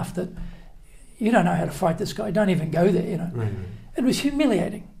knew enough that you don't know how to fight this guy, don't even go there, you know. Right. It was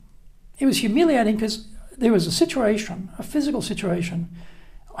humiliating. It was humiliating because there was a physical situation.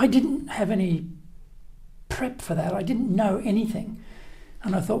 I didn't have any prep for that. I didn't know anything.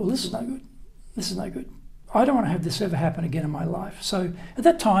 And I thought, well, this is no good. This is no good. I don't want to have this ever happen again in my life. So at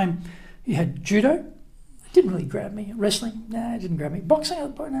that time, you had judo. It didn't really grab me. Wrestling, no, it didn't grab me. Boxing,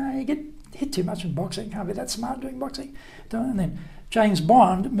 no, you get hit too much in boxing. Can't be that smart doing boxing. And then James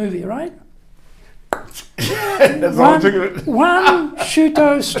Bond movie, right? one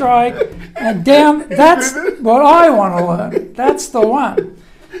shuto strike and down. That's what I want to learn. That's the one.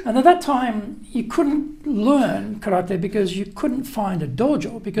 And at that time, you couldn't learn karate because you couldn't find a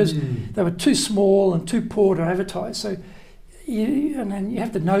dojo because they were too small and too poor to advertise. So, then you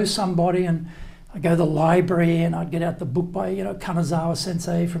have to know somebody. And I'd go to the library and I'd get out the book by Kanazawa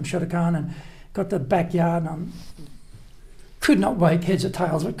Sensei from Shotokan and got the backyard and could not make heads or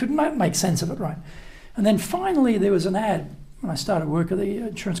tails, but could not make sense of it, right? And then finally there was an ad when I started work at the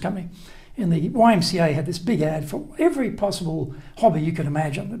insurance company. In the YMCA had this big ad for every possible hobby you could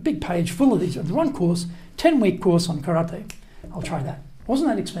imagine, a big page full of these. There's one course, 10-week course on karate. I'll try that. Wasn't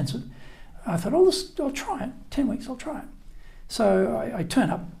that expensive. I thought, I'll try it. 10 weeks, I'll try it. So I turn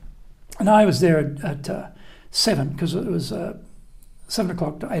up, and I was there at 7, because it was 7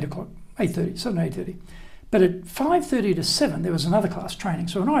 o'clock to 8 o'clock, 8:30, 7 to 8:30. But at 5:30 to 7, there was another class training.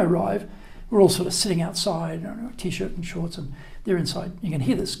 So when I arrive, we're all sort of sitting outside, t-shirt and shorts, and they're inside. You can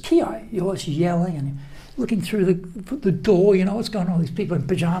hear this ki, you're always yelling and looking through the door, what's going on, these people in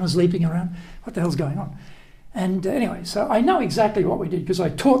pyjamas leaping around. What the hell's going on? And anyway, so I know exactly what we did because I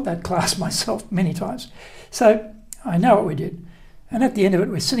taught that class myself many times. So I know what we did. And at the end of it,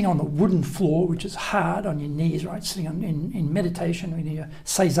 we're sitting on the wooden floor, which is hard on your knees, right? Sitting in meditation with your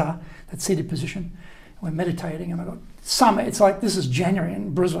seiza, that seated position. We're meditating, and I got summer. It's like this is January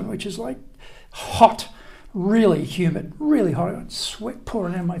in Brisbane, which is like hot, really humid, really hot. I got sweat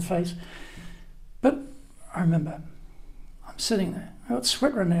pouring down my face. But I remember, I'm sitting there. I got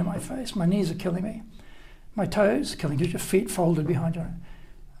sweat running down my face. My knees are killing me. My toes are killing you. Your feet folded behind you.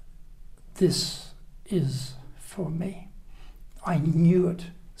 This is for me. I knew it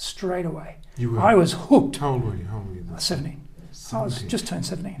straight away. I was hooked. How old were you? 17. I was just turned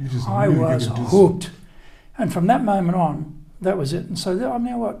 17. I was hooked. And from that moment on, that was it. And so I'm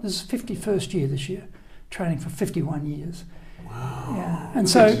now this is 51st year this year, training for 51 years. Wow. Yeah. And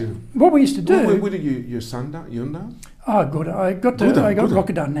so what we used to do... Where did your son down? Yunda? Oh, good. I got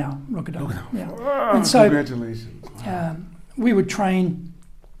Rockadan now. Rockadan. Yeah. Wow, and so, congratulations. Wow. We would train,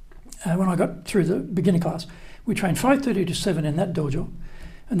 when I got through the beginner class, we trained 5:30 to 7 in that dojo.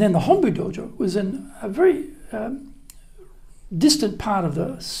 And then the Hombu dojo was in a very distant part of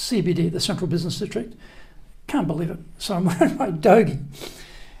the CBD, the Central Business District. Can't believe it. So I'm wearing my dogi,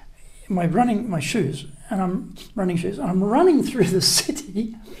 my shoes, and I'm running through the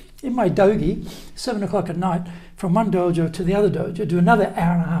city in my dogi, 7 o'clock at night, from one dojo to the other dojo, do another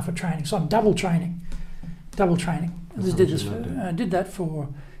hour and a half of training. So I'm double training. I did that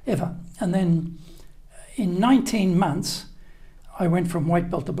forever. And then in 19 months, I went from white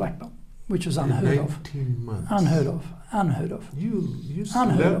belt to black belt, which was unheard of. 19 months. Unheard of. You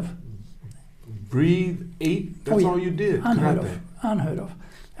unheard of. Breathe, ate, that's all you did. Unheard of.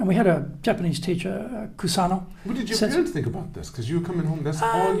 And we had a Japanese teacher, Kusano. What did your parents think about this? Because you were coming home, that's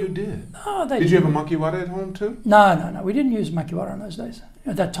all you did. No, did you have a makiwara at home too? No. We didn't use makiwara in those days.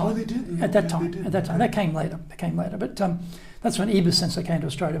 At that time. Oh, they didn't? At that time. That came later. But that's when Iba Sensei came to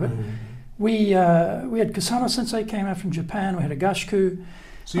Australia. But we had Kusano Sensei came out from Japan. We had a Gashku.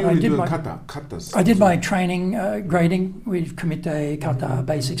 So you were doing katas? I did my training, grading with kumite, kata,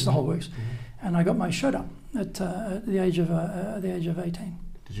 basics, the whole works. And I got my shodan at the age of 18.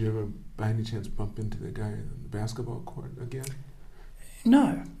 Did you ever, by any chance, bump into the guy on the basketball court again?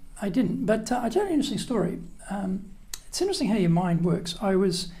 No, I didn't. But I'll tell you an interesting story. It's interesting how your mind works. It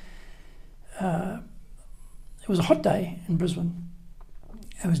was a hot day in Brisbane.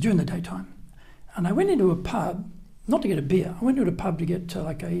 It was during the daytime. And I went into a pub, not to get a beer. I went into a pub to get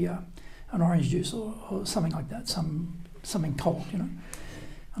like an orange juice or something like that, something cold,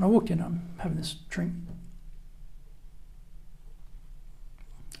 And I walked in, I'm having this drink.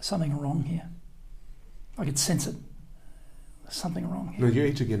 Something wrong here. I could sense it. There's something wrong here. No, your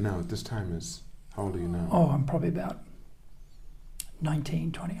age again now at this time is, how old are you now? Oh, I'm probably about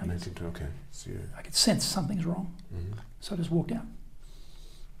 19, 20. 19, okay. So I could sense something's wrong. Mm-hmm. So I just walked out.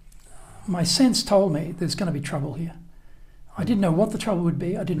 My sense told me there's going to be trouble here. I didn't know what the trouble would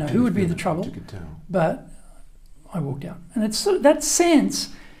be. I didn't know who would be the trouble. You could tell. But I walked out. And it's that sense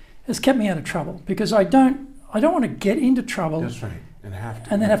has kept me out of trouble because I don't want to get into trouble. That's right. And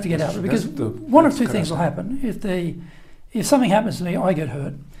then have to get out of it. Because one of two things will happen. If something happens to me, I get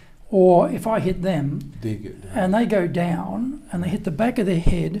hurt. Or if I hit them and they go down and they hit the back of their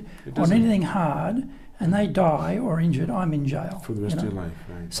head on anything hard and they die or injured, I'm in jail. For the rest of your life,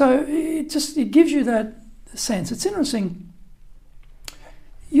 right. So it gives you that sense. It's interesting.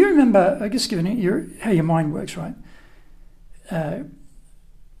 You remember, I guess given how your mind works, right?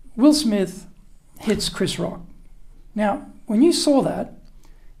 Will Smith hits Chris Rock. Now, when you saw that,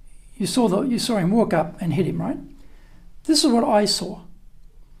 you saw him walk up and hit him, right? This is what I saw.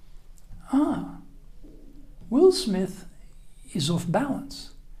 Will Smith is off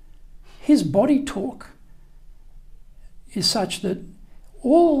balance. His body torque is such that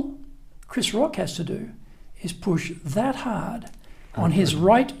all Chris Rock has to do is push that hard on his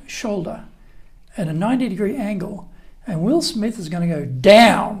right shoulder at a 90-degree angle, and Will Smith is going to go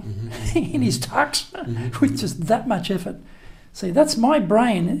down in his tux with just that much effort. See, that's my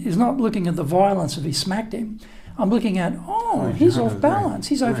brain is not looking at the violence if he smacked him. I'm looking at, he's off balance.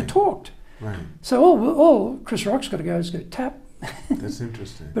 He's over-torqued. Right. So all Chris Rock's got to go is go tap. That's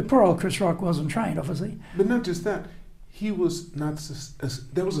interesting. But poor old Chris Rock wasn't trained, obviously. But not just that. He was not...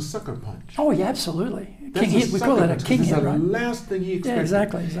 That was a sucker punch. Oh, yeah, absolutely. That's king hit. We call that a king hit, the right? last thing he expected. Yeah,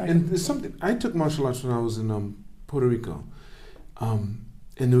 exactly. And there's something. I took martial arts when I was in Puerto Rico, and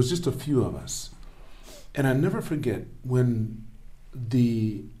there was just a few of us. And I never forget when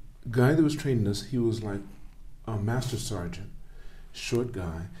the guy that was training us, he was like a master sergeant, short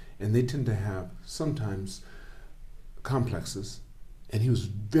guy, and they tend to have sometimes complexes, and he was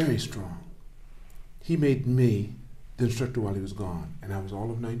very strong. He made me the instructor while he was gone, and I was all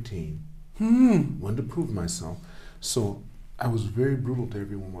of 19. Wanted to prove myself. So I was very brutal to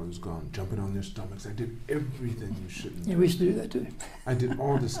everyone while I was gone, jumping on their stomachs. I did everything you shouldn't do. Yeah, we used to do that too. I did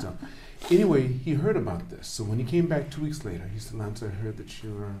all this stuff. Anyway, he heard about this. So when he came back 2 weeks later, he said, Lance, I heard that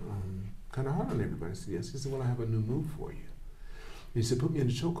you were kind of hard on everybody. I said, yes. He said, well, I have a new move for you. And he said, put me in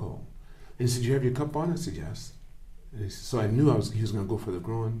a chokehold. And he said, you have your cup on? I said, yes. And he said, so I knew he was going to go for the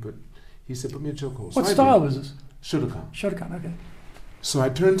groin, but he said, put me in a chokehold. What style was this? Shotokan. Shotokan, okay. So I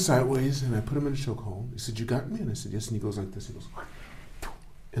turned sideways and I put him in a chokehold. He said, you got me? And I said, yes. And he goes like this. He goes,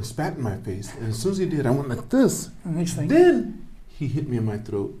 and spat in my face. And as soon as he did, I went like this. The next thing. Then he hit me in my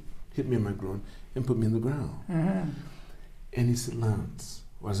throat, hit me in my groin, and put me in the ground. And he said, Lance,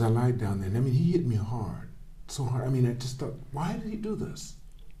 as I lied down there, and I mean, he hit me hard, so hard. I mean, I just thought, why did he do this?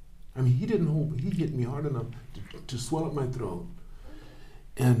 I mean, he hit me hard enough to swell up my throat.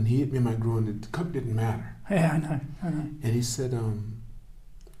 And he hit me in my groin. The cup didn't matter. Yeah, I know. And he said,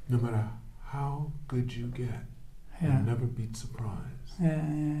 no matter how good you get, you'll never beat surprise. Yeah.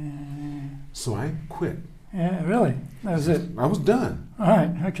 So I quit. Yeah, really? That was it? I was done. All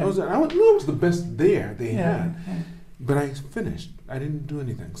right, okay. I knew I was the best there they had. Yeah. But I finished. I didn't do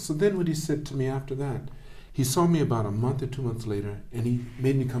anything. So then what he said to me after that, he saw me about a month or 2 months later, and he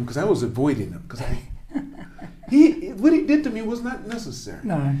made me come, because I was avoiding him. Because what he did to me was not necessary.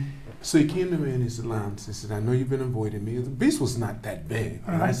 No. So he came to me and he said, Lance, he said, I know you've been avoiding me. The beast was not that big.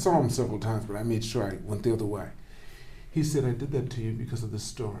 And I saw him several times, but I made sure I went the other way. He said, I did that to you because of this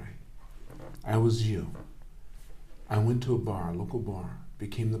story. I was you. I went to a local bar,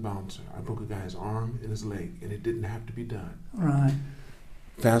 became the bouncer. I broke a guy's arm and his leg, and it didn't have to be done. Right.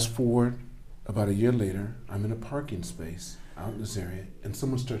 Fast forward, about a year later, I'm in a parking space out in this area, and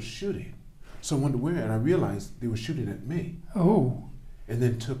someone starts shooting. So I wondered where, and I realized they were shooting at me. Oh. And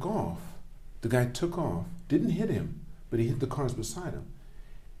then took off. The guy took off, didn't hit him, but he hit the cars beside him.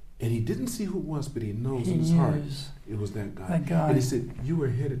 And he didn't see who it was, but he knows in his heart it was that guy. And he said, you were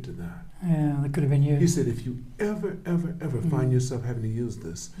headed to that. Yeah, that could have been you. He said, if you ever find yourself having to use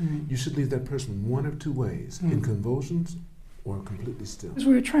this, you should leave that person one of two ways, in convulsions or completely still. Because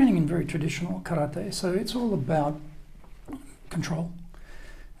we were training in very traditional karate, so it's all about control.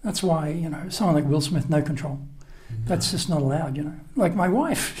 That's why, someone like Will Smith, no control. That's just not allowed, Like my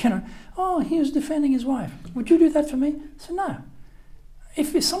wife, he was defending his wife. Would you do that for me? I said, no.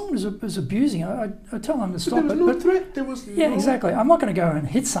 If someone was abusing, I'd tell them to stop it. There was no threat. There was yeah, exactly. I'm not going to go and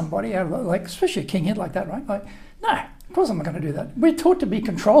hit somebody, especially a king hit like that, right? No, of course I'm not going to do that. We're taught to be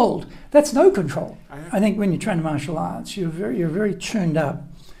controlled. That's no control. I think when you train martial arts, you're very tuned up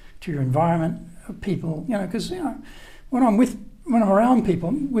to your environment, people, because when I'm around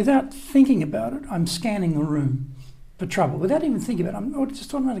people, without thinking about it, I'm scanning the room for trouble. Without even thinking about it, I'm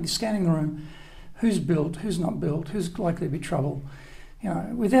just automatically scanning the room. Who's built, who's not built, who's likely to be trouble.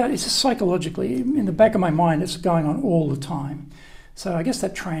 It's just psychologically, in the back of my mind, it's going on all the time. So I guess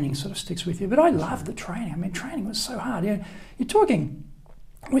that training sort of sticks with you. But I love the training. I mean, training was so hard. You're talking,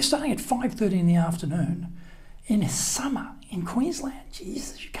 we're starting at 5:30 in the afternoon in summer in Queensland.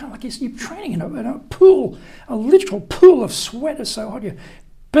 Jesus, you can't, you're training in a pool, a literal pool of sweat is so hot. Your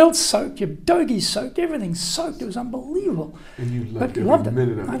belt's soaked, your dogi's soaked, everything's soaked. It was unbelievable. And you loved every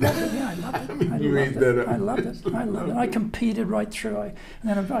minute of it. I loved it, yeah, I loved it. I loved it. I competed right through. And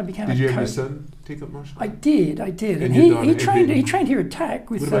then I became a coach. Did you have your son take up martial arts? I did. And he trained here at TAC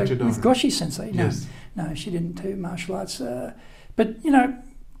with Goshi Sensei. Yes. No, she didn't do martial arts. But,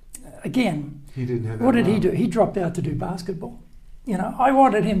 again, he didn't have that. What did he do? He dropped out to do basketball. I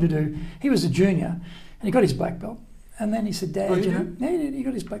wanted him to do, he was a junior, and he got his black belt. And then he said, Dad, he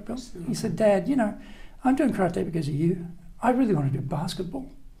got his black belt. He said, Dad, I'm doing karate because of you. I really want to do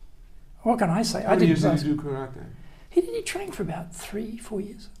basketball. What can I say? How many years did he do karate? He trained for about 3-4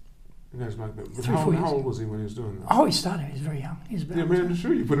 years. But how old was he when he was doing that? Oh, he started. He was very young. He was about I'm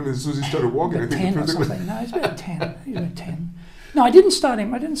sure you put him in as soon as he started walking. About 10 or something. No, he was about 10. He was about 10. No, I didn't start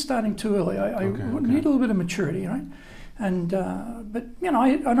him too early. I need a little bit of maturity, right? And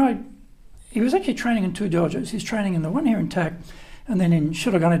he was actually training in 2 dojos. He's training in the one here in TAC, and then in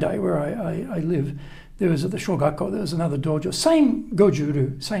Shirogane-dai, where I live, there was at the Shogakko, there was another dojo. Same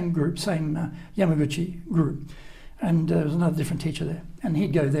Goju-ryu, same group, same Yamaguchi group. And there was another different teacher there. And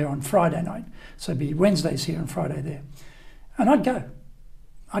he'd go there on Friday night. So it'd be Wednesdays here and Friday there. And I'd go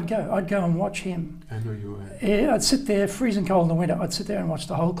and watch him. I know you were. Yeah, I'd sit there, freezing cold in the winter. I'd sit there and watch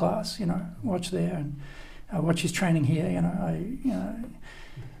the whole class, watch there and watch his training here,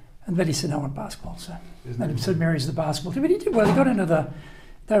 And then he said, "I want basketball." So and he said, "Mary's the basketball team." But he did well. He got into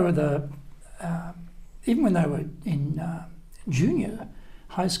even when they were in junior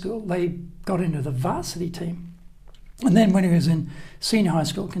high school, they got into the varsity team. And then when he was in senior high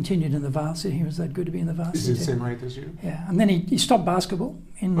school, continued in the varsity. He was that good to be in the varsity. Is he the same height as you? Yeah, and then he stopped basketball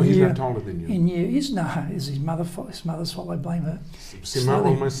in he's not taller than you. It's his mother's fault. His mother's fault. I blame her. See,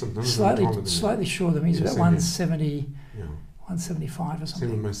 slightly shorter than me. He's about 170, yeah. 175 or something.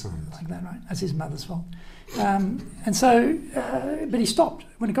 Same with my son. Like that, right? That's his mother's fault. And so, but he stopped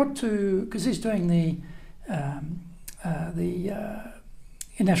when he got to, because he's doing the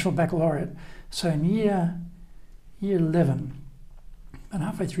International Baccalaureate. So in year 11, and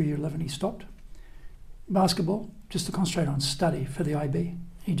halfway through year 11, he stopped basketball just to concentrate on study for the IB.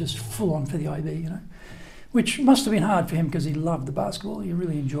 He just full on for the IB, which must have been hard for him because he loved the basketball. He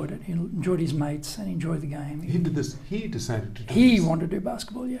really enjoyed it. He enjoyed his mates and he enjoyed the game. He did this. He decided to do He this. wanted to do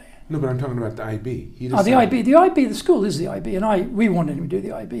basketball, yeah. No, but I'm talking about the IB. The IB. The IB, the school is the IB, and we wanted him to do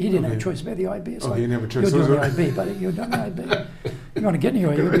the IB. He didn't have a choice about the IB. It's you never chose. You're doing the IB, buddy. You're doing the IB. You want to get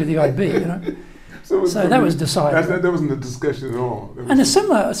anywhere, you'll do the IB, So that was decided. That wasn't a discussion at all. And a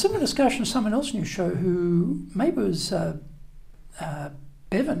similar discussion, someone else in your show who maybe it was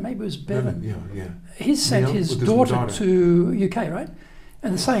Bevan. Maybe it was Bevan. Yeah. He sent his daughter to UK, right?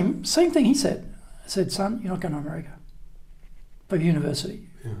 And the same thing he said. I said, "Son, you're not going to America for university.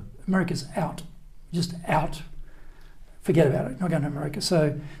 Yeah. America's out, just out. Forget about it. Not going to America.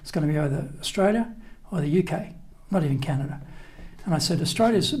 So it's going to be either Australia or the UK, not even Canada." And I said,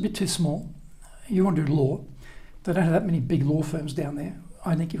 "Australia's a bit too small. You want to do law. They don't have that many big law firms down there.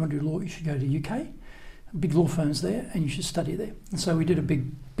 I think if you want to do law, you should go to UK. Big law firms there, and you should study there." And so we did a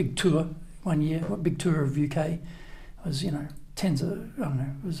big tour one year. A big tour of UK. It was tens of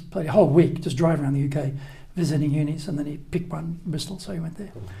it was a whole week just driving around the UK, visiting unis, and then he picked one, Bristol, so he went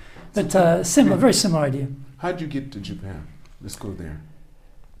there. But very similar idea. How did you get to Japan? Let's go there.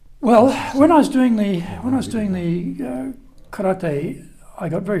 Well, when I was doing the karate, I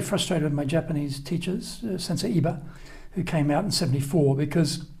got very frustrated with my Japanese teachers, Sensei Iba, who came out in '74,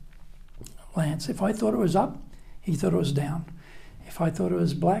 because Lance, if I thought it was up, he thought it was down. If I thought it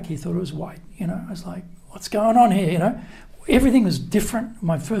was black, he thought it was white. I was like, what's going on here? Everything was different.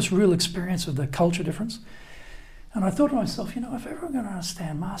 My first real experience of the culture difference. And I thought to myself, if ever I'm going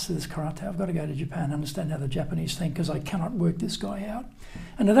to master this karate, I've got to go to Japan and understand how the Japanese think, because I cannot work this guy out.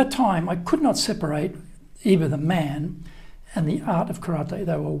 And at that time, I could not separate Iba the man and the art of karate.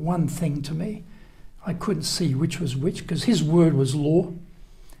 They were one thing to me. I couldn't see which was which, because his word was law,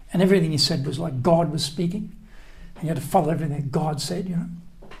 and everything he said was like God was speaking, and you had to follow everything that God said,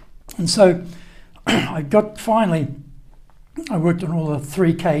 And so I worked on all the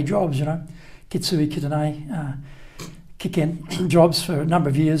 3K jobs, Kitsui, Kitane, kick-in jobs for a number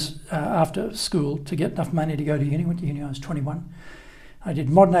of years after school to get enough money to go to uni. Went to uni when I was 21. I did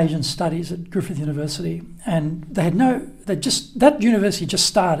modern Asian studies at Griffith University, and that university just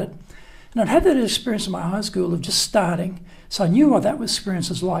started. And I'd had that experience in my high school of just starting, so I knew what that experience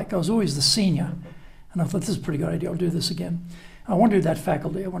was like. I was always the senior, and I thought, this is a pretty good idea, I'll do this again. I want to do that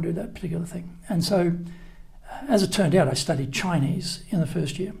faculty, I want to do that particular thing. And so, as it turned out, I studied Chinese in the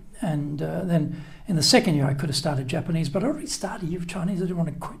first year, and then in the second year I could have started Japanese, but I already started a year of Chinese, I didn't want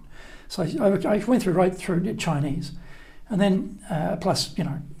to quit. So I went right through Chinese. And then, plus,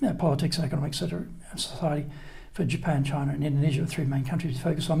 politics and economics, society for Japan, China, and Indonesia, 3 main countries to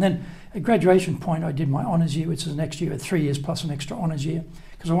focus on. Then, at graduation point, I did my honours year, which is the next year, 3 years plus an extra honours year,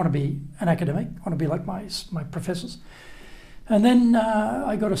 because I want to be an academic, I want to be like my professors. And then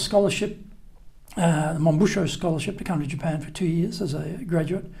I got a scholarship, the Monbusho scholarship, to come to Japan for 2 years as a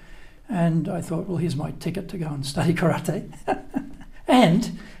graduate. And I thought, well, here's my ticket to go and study karate.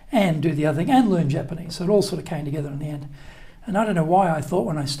 and do the other thing, and learn Japanese. So it all sort of came together in the end. And I don't know why I thought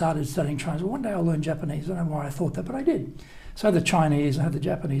when I started studying Chinese, well, one day I'll learn Japanese. I don't know why I thought that, but I did. So I had the Chinese, I had the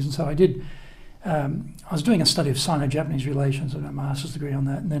Japanese, and so I did. I was doing a study of Sino-Japanese relations, I got a master's degree on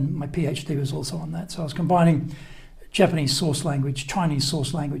that, and then my PhD was also on that. So I was combining Japanese source language, Chinese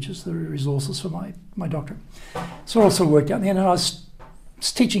source languages, the resources for my doctorate. So it also worked out in the end. And I was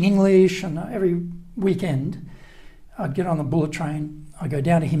teaching English, and every weekend I'd get on the bullet train. I'd go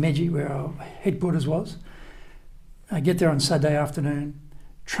down to Himeji, where our headquarters was. I'd get there on Saturday afternoon,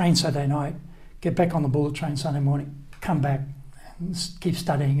 train Saturday night, get back on the bullet train Sunday morning, come back and keep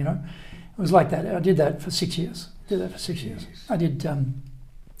studying, It was like that. I did that for 6 years. Did that for 6 years. Jeez. I did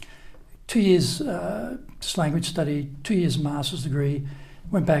 2 years just language study, 2 years master's degree,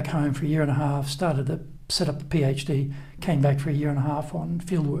 went back home for a year and a half, set up the PhD, came back for a year and a half on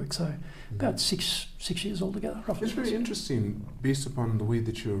field work. So about six years altogether. Roughly. It's very interesting, based upon the way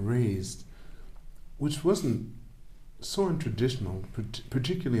that you were raised, which wasn't so untraditional,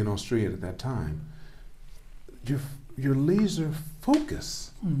 particularly in Australia at that time. Your laser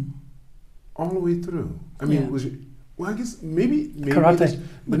focus all the way through. I mean, I guess maybe karate.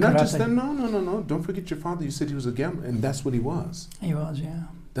 But not just karate. that. No. Don't forget your father. You said he was a gambler, and that's what he was. He was, yeah.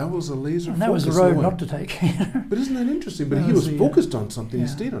 That was a laser. And that was the focus in a road way. not to take. But isn't that interesting? But That he was was the, focused on something. yeah.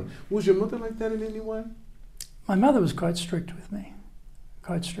 He stayed on. Was your mother like that in any way? My mother was quite strict with me,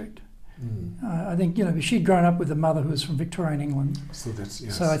 quite strict. Mm. I think, she'd grown up with a mother who was from Victorian England. So that's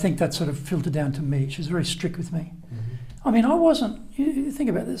yes. So I think that sort of filtered down to me. She was very strict with me. Mm-hmm. I mean, I wasn't, you think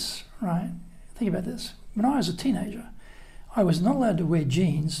about this, right? Think about this. When I was a teenager, I was not allowed to wear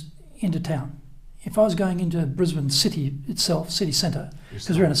jeans into town. If I was going into Brisbane city itself, city centre,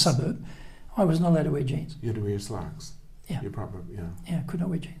 because we're in a suburb, I was not allowed to wear jeans. You had to wear your slacks. Yeah. Your proper, yeah. Yeah, could not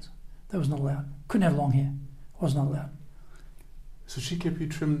wear jeans. That was not allowed. Couldn't have long hair. Was not allowed. So she kept you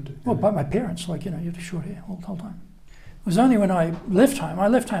trimmed. Well, by my parents, you had short hair all the whole time. It was only when I left home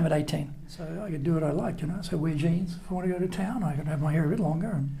at 18, so I could do what I liked, So wear jeans. If I want to go to town, I could have my hair a bit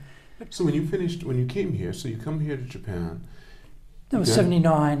longer. So when you came here, so you come here to Japan. That was Okay.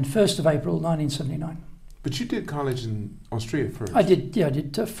 79, 1st of April, 1979. But you did college in Australia first. I did 4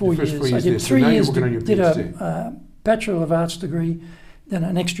 The first years. 4 I years did there. So 3 now you're years, working on your did PhD. a Bachelor of Arts degree, then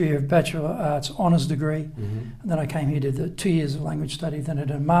an extra year of Bachelor of Arts honours degree, Mm-hmm. and then I came here, did the 2 years of language study, then I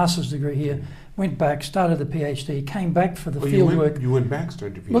did a master's degree here, went back, started the PhD, came back for the field work. You went back,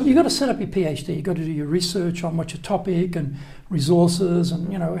 started your PhD. Well, you've got to set up your PhD. You've got to do your research on what's your topic and resources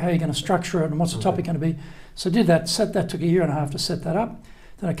and, how you're going to structure it and what's the topic going to be. So I did that. That took a year and a half to set that up.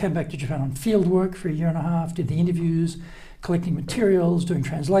 Then I came back to Japan on field work for a year and a half, did the interviews, collecting materials, doing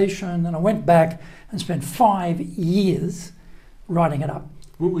translation. Then I went back and spent 5 years writing it up.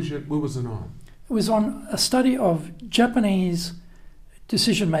 What was it on? It was on a study of Japanese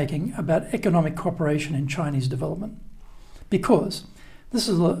decision-making about economic cooperation in Chinese development. Because this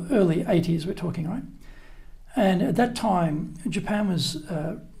is the early 80s we're talking, right? And at that time, Japan was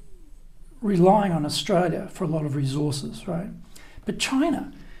relying on Australia for a lot of resources, right? But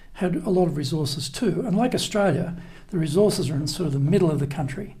China had a lot of resources too. And like Australia, the resources are in sort of the middle of the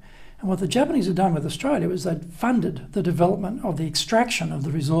country. And what the Japanese had done with Australia was they'd funded the development of the extraction of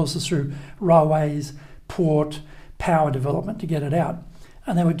the resources through railways, port, power development to get it out.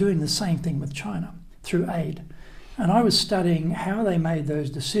 And they were doing the same thing with China through aid. And I was studying how they made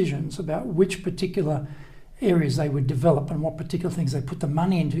those decisions about which particular areas they would develop and what particular things they put the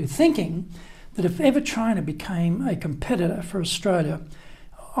money into, thinking that if ever China became a competitor for Australia,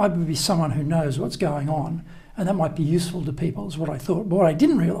 I would be someone who knows what's going on, and that might be useful to people, is what I thought. But what I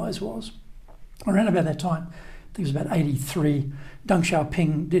didn't realise was, around about that time, I think it was about 83, Deng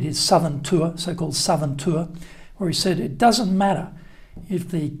Xiaoping did his Southern Tour, so-called Southern Tour, where he said it doesn't matter if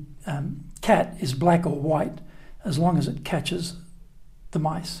the cat is black or white as long as it catches the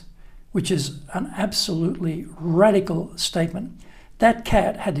mice, which is an absolutely radical statement. That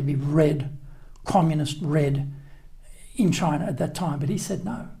cat had to be red, communist red, in China at that time, but he said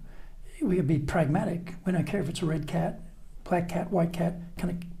no. We can be pragmatic. We don't care if it's a red cat, black cat, white cat, can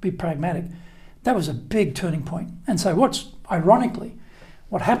it be pragmatic? That was a big turning point. And so ironically,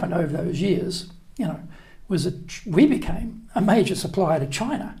 what happened over those years, was that we became a major supplier to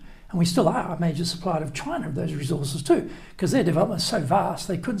China, and we still are a major supplier of China of those resources too, because their development is so vast,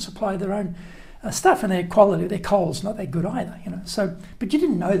 they couldn't supply their own stuff, and their quality, their coal's not that good either, So, but you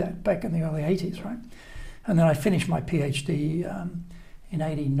didn't know that back in the early 80s, right? And then I finished my PhD in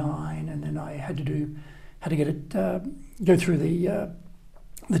 '89, and then I had to get it, go through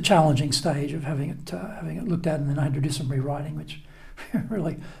the challenging stage of having it looked at, and then I had to do some rewriting, which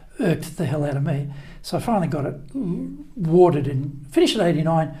really irked the hell out of me. So I finally got it awarded finished at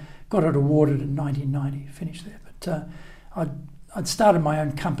 '89, got it awarded in 1990, finished there. But I'd started my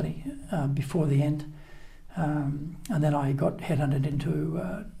own company before the end, and then I got headhunted into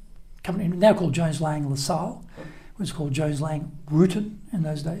a company now called Jones Lang LaSalle. It was called Jones Lang Rutan in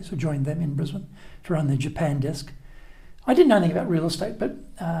those days. I joined them in Brisbane to run the Japan desk. I didn't know anything about real estate, but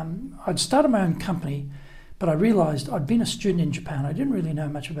I'd started my own company, but I realised I'd been a student in Japan. I didn't really know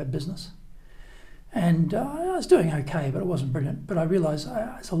much about business. And I was doing okay, but it wasn't brilliant. But I realised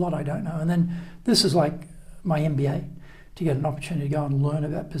there's a lot I don't know. And then this is like my MBA, to get an opportunity to go and learn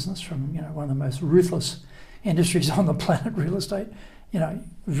about business from one of the most ruthless industries on the planet, real estate.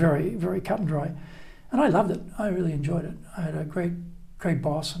 Very, very cut and dry. And I loved it. I really enjoyed it. I had a great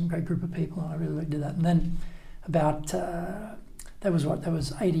boss and a great group of people, and I really did that. And then about, that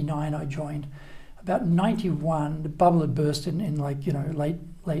was 89 I joined. About 91, the bubble had burst in like, late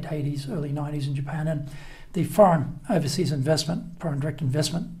 80s, early 90s in Japan, and the foreign direct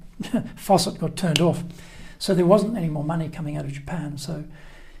investment faucet got turned off. So there wasn't any more money coming out of Japan. So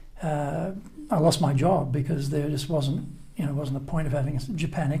I lost my job because there just wasn't a point of having a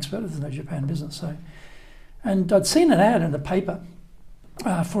Japan expert. There's no Japan business. So, and I'd seen an ad in the paper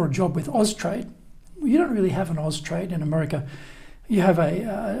for a job with Austrade. You don't really have an Austrade in America. You have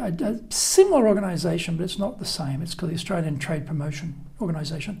a similar organisation, but it's not the same. It's called the Australian Trade Promotion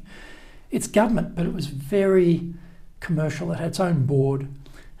Organisation. It's government, but it was very commercial. It had its own board.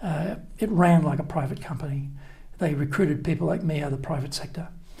 It ran like a private company. They recruited people like me out of the private sector.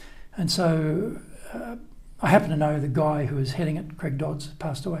 And so I happen to know the guy who was heading it, Greg Dodds,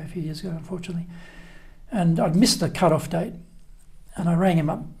 passed away a few years ago, unfortunately. And I'd missed the cut-off date. And I rang him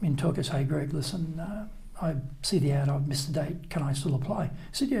up in Tokyo, say, hey, Greg, listen, I see the ad, I've missed the date, can I still apply? He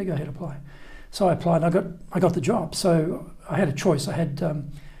said, yeah, go ahead, apply. So I applied and I got the job. So I had a choice. I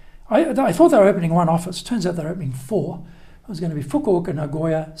thought they were opening one office. Turns out they're opening 4. It was going to be Fukuoka,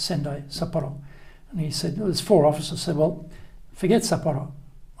 Nagoya, Sendai, Sapporo. And he said, well, there's 4 offices. I said, well, forget Sapporo.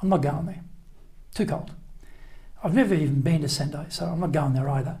 I'm not going there. Too cold. I've never even been to Sendai, so I'm not going there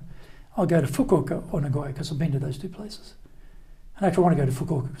either. I'll go to Fukuoka or Nagoya because I've been to those 2 places. And actually I want to go to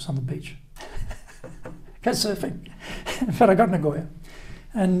Fukuoka because it's on the beach. Go surfing. But I got Nagoya.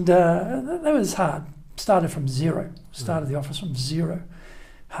 And that was hard. Started from zero. Started the office from zero.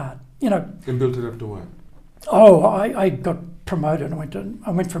 Hard. And built it up to what? Oh, I got promoted.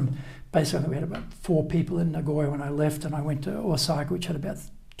 I went from, basically we had about 4 people in Nagoya when I left, and I went to Osaka, which had about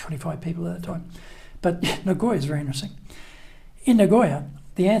 25 people at the time. But Nagoya is very interesting. In Nagoya,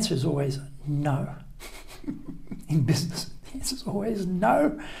 the answer is always no. In business, the answer is always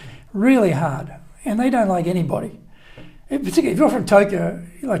no. Really hard. And they don't like anybody. Particularly if you're from Tokyo,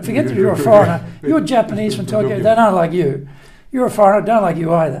 forget that you're a foreigner. You're Japanese from Tokyo, they don't like you. You're a foreigner, don't like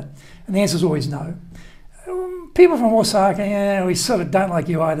you either. And the answer is always no. People from Osaka, yeah, we sort of don't like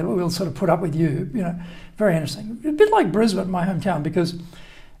you either, but we'll sort of put up with you. Very interesting. A bit like Brisbane, my hometown, because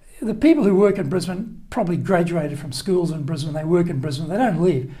the people who work in Brisbane probably graduated from schools in Brisbane. They work in Brisbane. They don't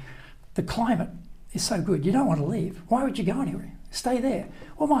leave. The climate is so good. You don't want to leave. Why would you go anywhere? Stay there.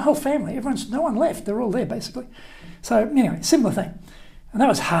 Well, my whole family, no one left. They're all there, basically. So anyway, similar thing. And that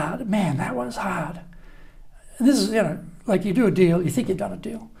was hard. Man, that was hard. And this is, like you do a deal, you think you've done a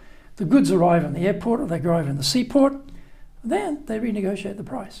deal. The goods arrive in the airport or they arrive in the seaport. Then they renegotiate the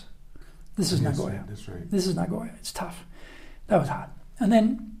price. This is Nagoya. That's right. This is Nagoya. It's tough. That was hard. And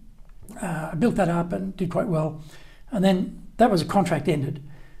then I built that up and did quite well. And then that was a contract ended.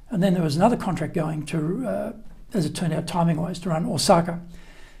 And then there was another contract going to, as it turned out, timing-wise, to run Osaka.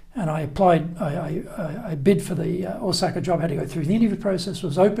 And I applied, I bid for the Osaka job, had to go through the interview process. It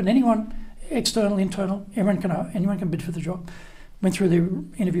was open. Anyone, external, internal, anyone can bid for the job. Went through the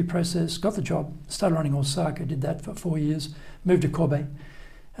interview process, got the job, started running Osaka, did that for 4 years, moved to Kobe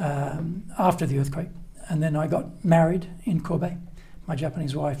after the earthquake. And then I got married in Kobe. My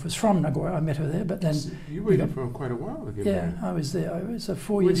Japanese wife was from Nagoya. I met her there, but then... So you waited for quite a while to get married. Yeah, I was there. I was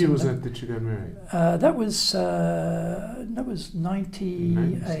 4 years. What year was that you got married? That was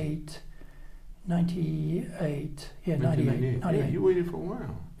 98. 98. Yeah, 98. Yeah, you waited for a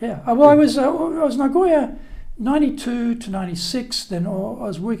while. Yeah. Well, I was Nagoya 92 to 96. Then I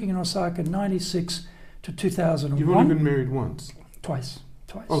was working in Osaka 96 to 2001. You've only been married once? Twice.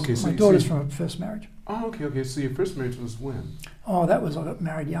 Okay, so my daughter's from a first marriage. Oh, okay. So your first marriage was when? Oh, I got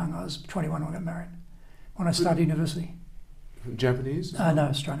married young. I was 21 when I got married. When I started university. Japanese? No,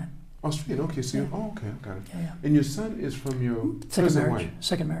 Australian. Australian, okay. So okay, got it. Yeah. And your son is from your second marriage. wife?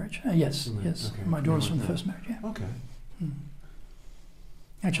 Second marriage. Yes. Okay. My daughter's from the first marriage. Yeah. Okay.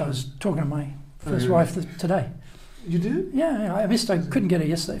 Actually, I was talking to my first wife today. You did? Yeah. I couldn't get her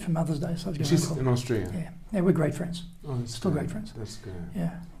yesterday for Mother's Day, so I was going to She's in Australia? Yeah, we're great friends. Oh, that's Still good. great friends. That's good.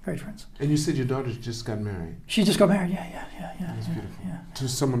 Yeah, great friends. And you said your daughter just got married? She just got married, yeah. That's beautiful. Yeah. To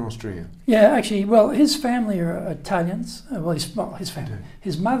someone Australian? Yeah, actually, well, his family are Italians. His family. Okay.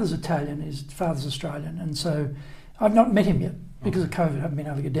 His mother's Italian, his father's Australian, and so I've not met him yet because of COVID. I haven't been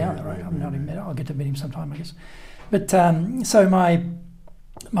able to get down there. Right? I've not even met him. I'll get to meet him sometime, I guess. But so my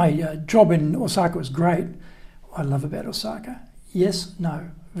job in Osaka was great. What I love about Osaka, yes,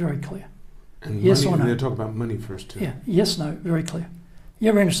 no, very clear. And yes money, or no? they'll talk about money first too. Yeah, yes, no, very clear.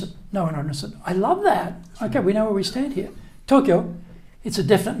 You're interested? No, we're not interested. I love that. Okay, we know where we stand here. Tokyo, it's a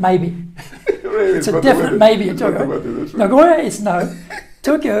definite maybe. It's a definite maybe in Tokyo. Nagoya, it's no.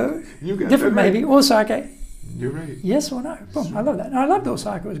 Tokyo, You got different that right. maybe. Osaka, You're right. yes or no? Boom, I love that. And I loved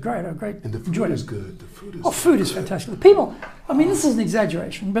Osaka. It was great. I And the food enjoyed is it. good. The food is Oh, food is good. fantastic. The people, I mean, this is an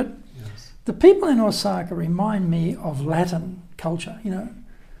exaggeration, but Yes. the people in Osaka remind me of Latin culture, you know.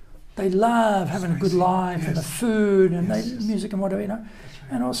 They love having a good life and the Yes. food and Yes, they, yes. music and whatever, you know. That's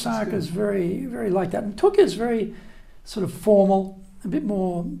right. And That's Osaka good. is very, very like that. And Tokyo is very sort of formal, a bit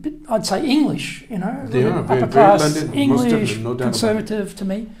more, I'd say English, you know. They are very, upper very class, London, most English, definitely, no doubt about it. conservative to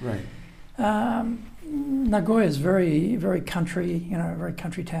me. Right. Nagoya is very, very country, you know, very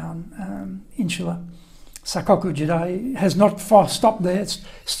country town, insular. Sakoku Jidai has not far stopped there; it's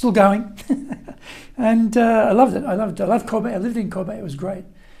still going, and I loved it. I loved Kobe. I lived in Kobe. It was great.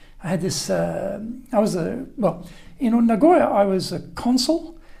 I had this. In Nagoya, I was a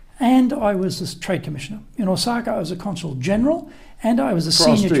consul, and I was a trade commissioner. In Osaka, I was a consul general, and I was a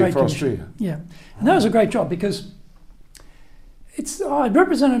senior trade commissioner. Australia. Yeah, and that was a great job because I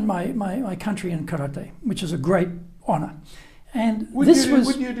represented my country in karate, which is a great honour. And What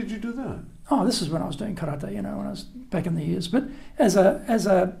year did you do that? Oh, this is when I was doing karate, you know, when I was back in the years. But as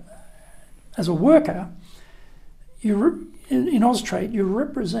a worker, in Austrade, you're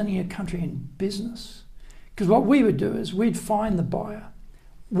representing a country in business. Because what we would do is we'd find the buyer,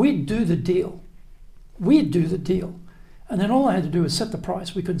 we'd do the deal, and then all I had to do was set the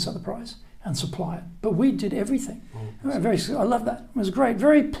price. We couldn't set the price and supply it, but we did everything. I love that. It was great,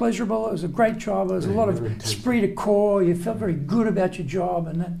 very pleasurable. It was a great job. There was a lot of esprit de corps. You felt very good about your job,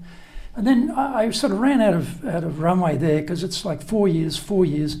 and then I sort of ran out of runway there because it's like 4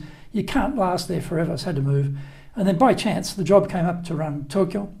 years. You can't last there forever. So I had to move, and then by chance the job came up to run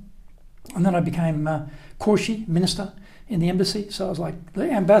Tokyo, and then I became Koshi minister in the embassy. So I was like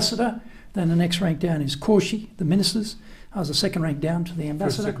the ambassador. Then the next rank down is Koshi, the ministers. I was the second rank down to the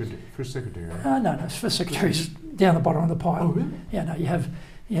ambassador. First secretary. Right? No, first secretary's down the bottom of the pile. Oh, really? Yeah, no, you have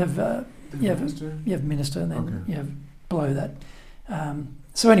minister, and then you have below that.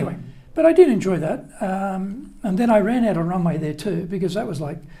 So anyway, but I did enjoy that, and then I ran out of runway there too because that was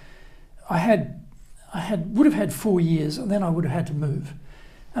like I would have had 4 years, and then I would have had to move.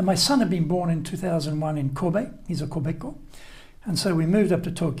 And my son had been born in 2001 in Kobe. He's a Kobeko, and so we moved up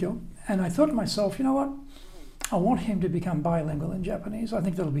to Tokyo. And I thought to myself, you know what? I want him to become bilingual in Japanese. I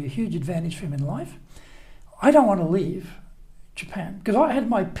think that'll be a huge advantage for him in life. I don't want to leave Japan because I had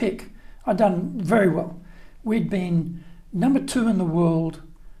my pick. I'd done very well. We'd been number 2 in the world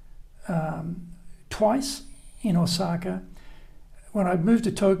twice in Osaka. When I moved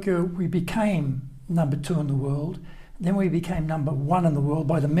to Tokyo, we became number 2 in the world. Then we became number 1 in the world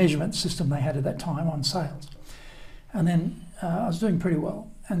by the measurement system they had at that time on sales. And then I was doing pretty well.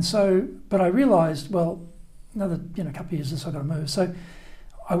 And so, but I realised, well, another couple of years, I've got to move. So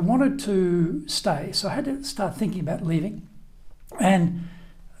I wanted to stay. So I had to start thinking about leaving. And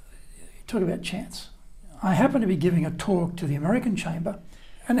talk about chance. I happened to be giving a talk to the American Chamber,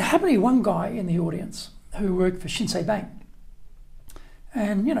 and there happened to be one guy in the audience who worked for Shinsei Bank.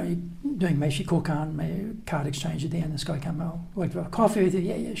 And, you know, doing Meishi Kokan, card exchange at the end, this guy came out, like, for a coffee with you,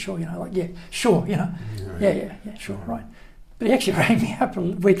 yeah, sure, you know, like, yeah, sure, you know, yeah, sure, right. But he actually rang me up a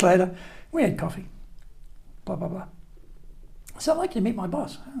week later, we had coffee, blah, blah, blah. So I'd like you to meet my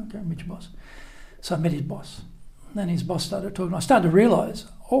boss. Okay, meet your boss. So I met his boss. And then his boss started talking. I started to realise,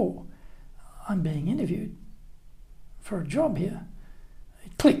 I'm being interviewed for a job here.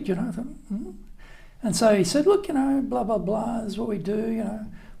 It clicked, you know. I thought, And so he said, look, you know, blah, blah, blah, this is what we do, you know,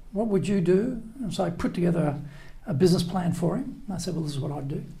 what would you do? And so I put together a business plan for him. And I said, well, this is what I'd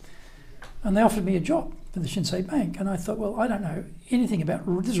do. And they offered me a job for the Shinsei Bank. And I thought, well, I don't know anything about,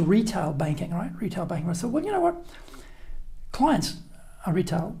 this is retail banking, right? Retail banking. I thought, well, you know what? Clients are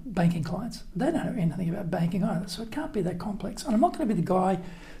retail banking clients. They don't know anything about banking either, so it can't be that complex. And I'm not going to be the guy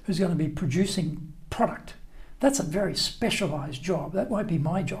who's going to be producing product. That's a very specialised job. That won't be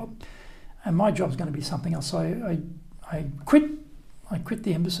my job. And my job's going to be something else. So I quit. I quit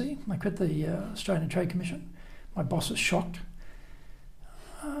the embassy. I quit the Australian Trade Commission. My boss was shocked.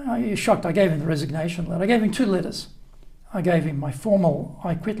 He was shocked. I gave him the resignation letter. I gave him 2 letters. I gave him my formal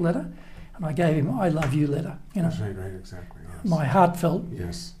I quit letter, and I gave him I love you letter. You know, that's right, exactly. Yes. My heartfelt.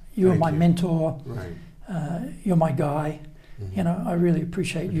 Yes. You're my mentor. Right. You're my guy. Mm-hmm. You know, I really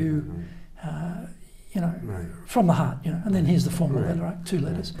appreciate you. Right. You know, right. From the heart. You know, and then here's the formal letter, right? 2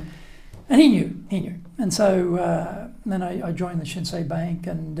 letters. Right. And he knew. And so then I joined the Shinsei Bank,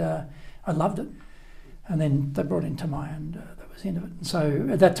 and I loved it. And then they brought in Tamai, and that was the end of it. And so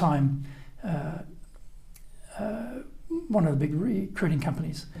at that time, one of the big recruiting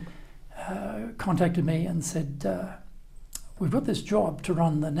companies contacted me and said, we've got this job to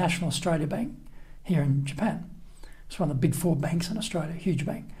run the National Australia Bank here in Japan. It's one of the big four banks in Australia, huge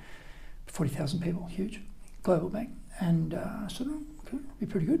bank, 40,000 people, huge, global bank. And I said, oh, okay, it'll be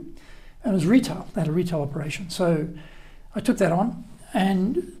pretty good. And it was retail. They had a retail operation. So I took that on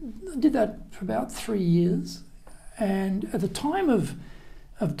and I did that for about 3 years. And at the time of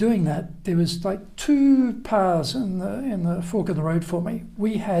doing that, there was like two paths in the fork of the road for me.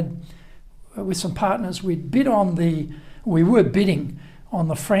 We had, with some partners, we were bidding on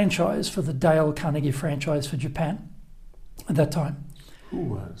the franchise for the Dale Carnegie franchise for Japan at that time. Who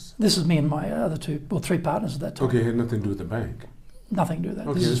was? This is me and my other three partners at that time. Okay, it had nothing to do with the bank. Nothing to do with that.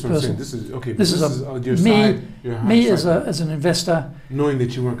 Okay, this is personal. This is okay. This is your me. side. Your Me side, as an investor. knowing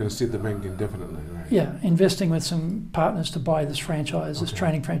that you weren't going to sit at the bank indefinitely, right? Yeah, investing with some partners to buy this franchise, this Okay.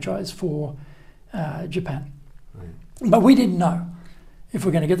 training franchise for Japan. Right. But we didn't know if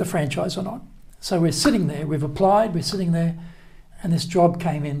we're going to get the franchise or not. So we're sitting there. We've applied. We're sitting there, and this job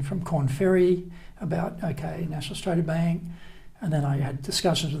came in from Corn Ferry about National Australia Bank, and then I had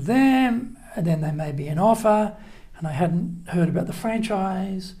discussions with them, and then they made me an offer. And I hadn't heard about the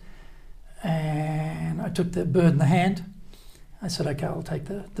franchise, and I took the bird in the hand. I said, okay, I'll take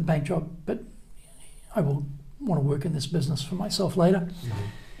the bank job, but I will want to work in this business for myself later.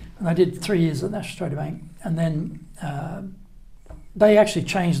 Mm-hmm. And I did 3 years at National Australia Bank, and then they actually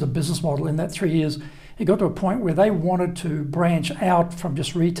changed the business model in that 3 years. It got to a point where they wanted to branch out from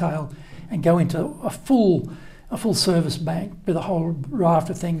just retail and go into a full service bank with a whole raft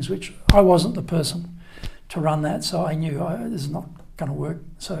of things, which I wasn't the person to run that, so I knew this is not going to work.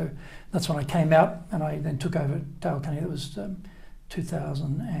 So that's when I came out, and I then took over Dale Carnegie. That was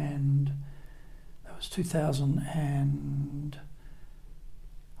 2000 and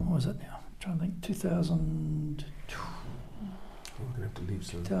what was it now? I'm trying to think. 2000. We're going to have to leave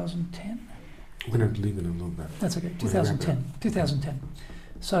soon. 2010. We're going to have to leave in a little bit. That's okay. 2010. 2010.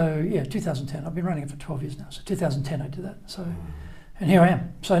 So yeah, 2010. I've been running it for 12 years now. So 2010 I did that. So, and here I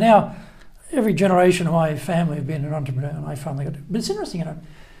am. So now, every generation of my family have been an entrepreneur, and I finally got to. But it's interesting,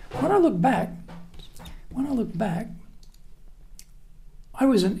 when I look back, I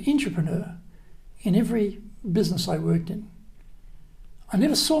was an entrepreneur in every business I worked in. I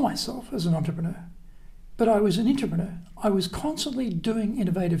never saw myself as an entrepreneur, but I was an entrepreneur. I was constantly doing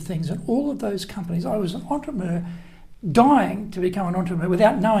innovative things in all of those companies. I was an entrepreneur dying to become an entrepreneur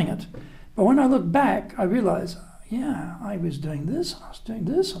without knowing it. But when I look back, I realize, yeah, I was doing this, I was doing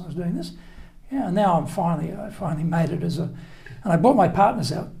this, I was doing this. Yeah, and now I finally made it and I bought my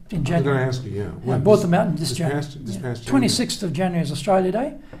partners out in January. I was going to ask you, I bought them out in this January. January. 26th of January is Australia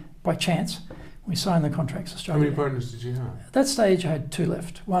Day, by chance. We signed the contracts Australia How many Day. partners did you have? At that stage, I had two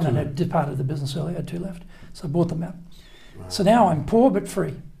left. One had departed the business early, I had two left. So I bought them out. Wow. So now I'm poor but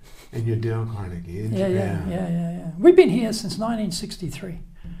free. And you're Dale Carnegie in Yeah. Japan. We've been here since 1963.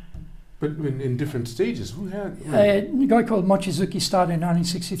 But in different stages, who had? A guy called Mochizuki started in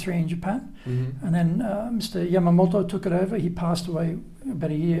 1963 in Japan, Mm-hmm. and then Mr. Yamamoto took it over. He passed away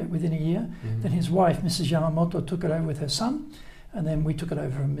within a year. Mm-hmm. Then his wife, Mrs. Yamamoto, took it over with her son, and then we took it over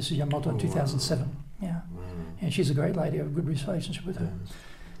from Mrs. Yamamoto in 2007. Wow. Yeah, Wow. and she's a great lady. I have a good relationship with her. Yeah.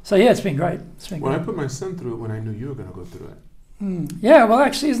 So yeah, it's been great. It's been Well, great. I put my son through it when I knew you were going to go through it. Yeah, well,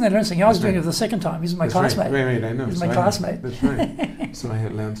 actually, isn't that interesting? I was That's doing right. it the second time. He's my That's classmate. Right, I know. He's So my classmate. That's right. So I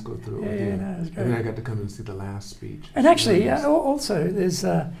had Lance go through it with you. No, it was And then I great. got to come and see the last speech. And actually, also, there's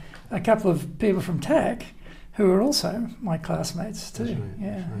a couple of people from TAC who are also my classmates too. That's right,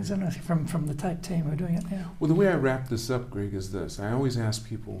 Yeah, that's right. it's interesting, from the TAC team who are doing it now. Well, the way I wrap this up, Greg, is this. I always ask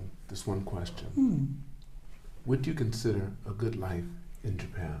people this one question. What do you consider a good life in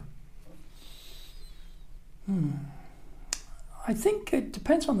Japan? I think it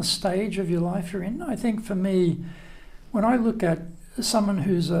depends on the stage of your life you're in. I think for me, when I look at someone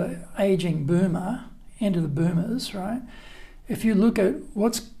who's an aging boomer, into the boomers, right? If you look at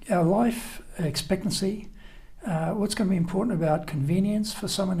what's our life expectancy, what's going to be important about convenience for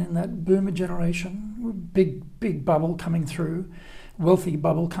someone in that boomer generation, big bubble coming through, wealthy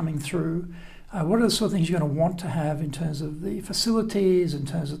bubble coming through. What are the sort of things you're going to want to have in terms of the facilities, in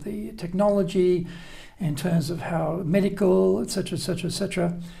terms of the technology, in terms of how medical, etc., etc.,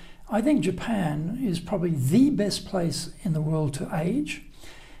 etc. I think Japan is probably the best place in the world to age.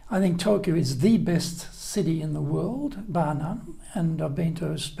 I think Tokyo is the best city in the world, bar none, and I've been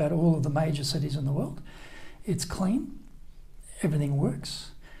to about all of the major cities in the world. It's clean, everything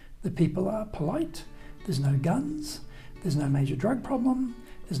works, the people are polite, there's no guns, there's no major drug problem,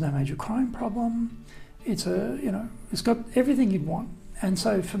 there's no major crime problem. It's it's got everything you'd want. And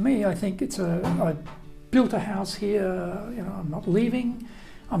so for me, I think I built a house here, I'm not leaving.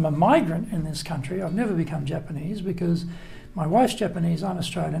 I'm a migrant in this country. I've never become Japanese because my wife's Japanese, I'm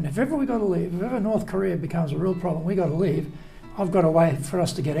Australian. If ever we got to leave, if ever North Korea becomes a real problem, we got to leave, I've got a way for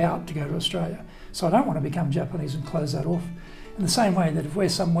us to get out to go to Australia. So I don't want to become Japanese and close that off. In the same way that if we're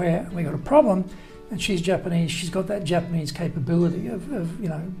somewhere and we got a problem and she's Japanese, she's got that Japanese capability of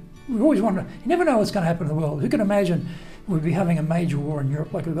we always wonder, you never know what's going to happen in the world. Who can imagine we'd be having a major war in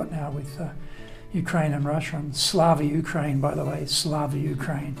Europe like we've got now with Ukraine and Russia, and Slava Ukraine, by the way, Slava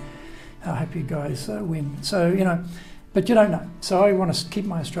Ukraine. I hope you guys win. So, but you don't know. So I want to keep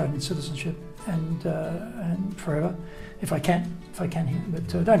my Australian citizenship and forever, if I can here,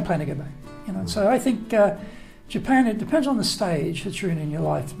 but don't plan to go back. So I think Japan, it depends on the stage that you're in your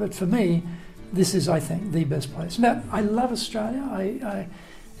life, but for me, this is, I think, the best place. Now, I love Australia.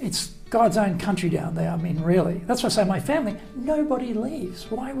 It's God's own country down there. I mean, really. That's why I say my family, nobody leaves.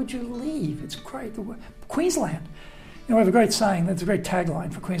 Why would you leave? It's great. Queensland. We have a great saying, that's a great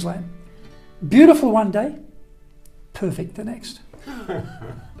tagline for Queensland. Beautiful one day, perfect the next.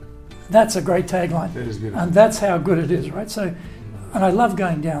 That's a great tagline. That is beautiful. And that's how good it is, right? So, and I love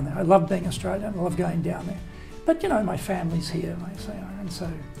going down there. I love being Australian. I love going down there. But, my family's here, and so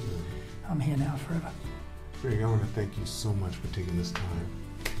I'm here now forever. Greg, I want to thank you so much for taking this time.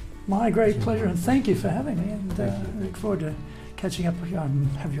 My great pleasure, and thank you for having me. And I look forward to catching up with you and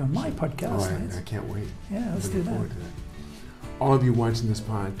have you on my podcast. I can't wait. Yeah, let's do that. All of you watching this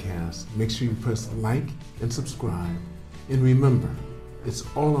podcast, make sure you press like and subscribe. And remember, it's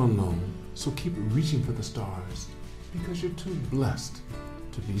all unknown, so keep reaching for the stars because you're too blessed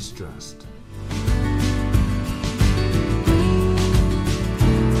to be stressed.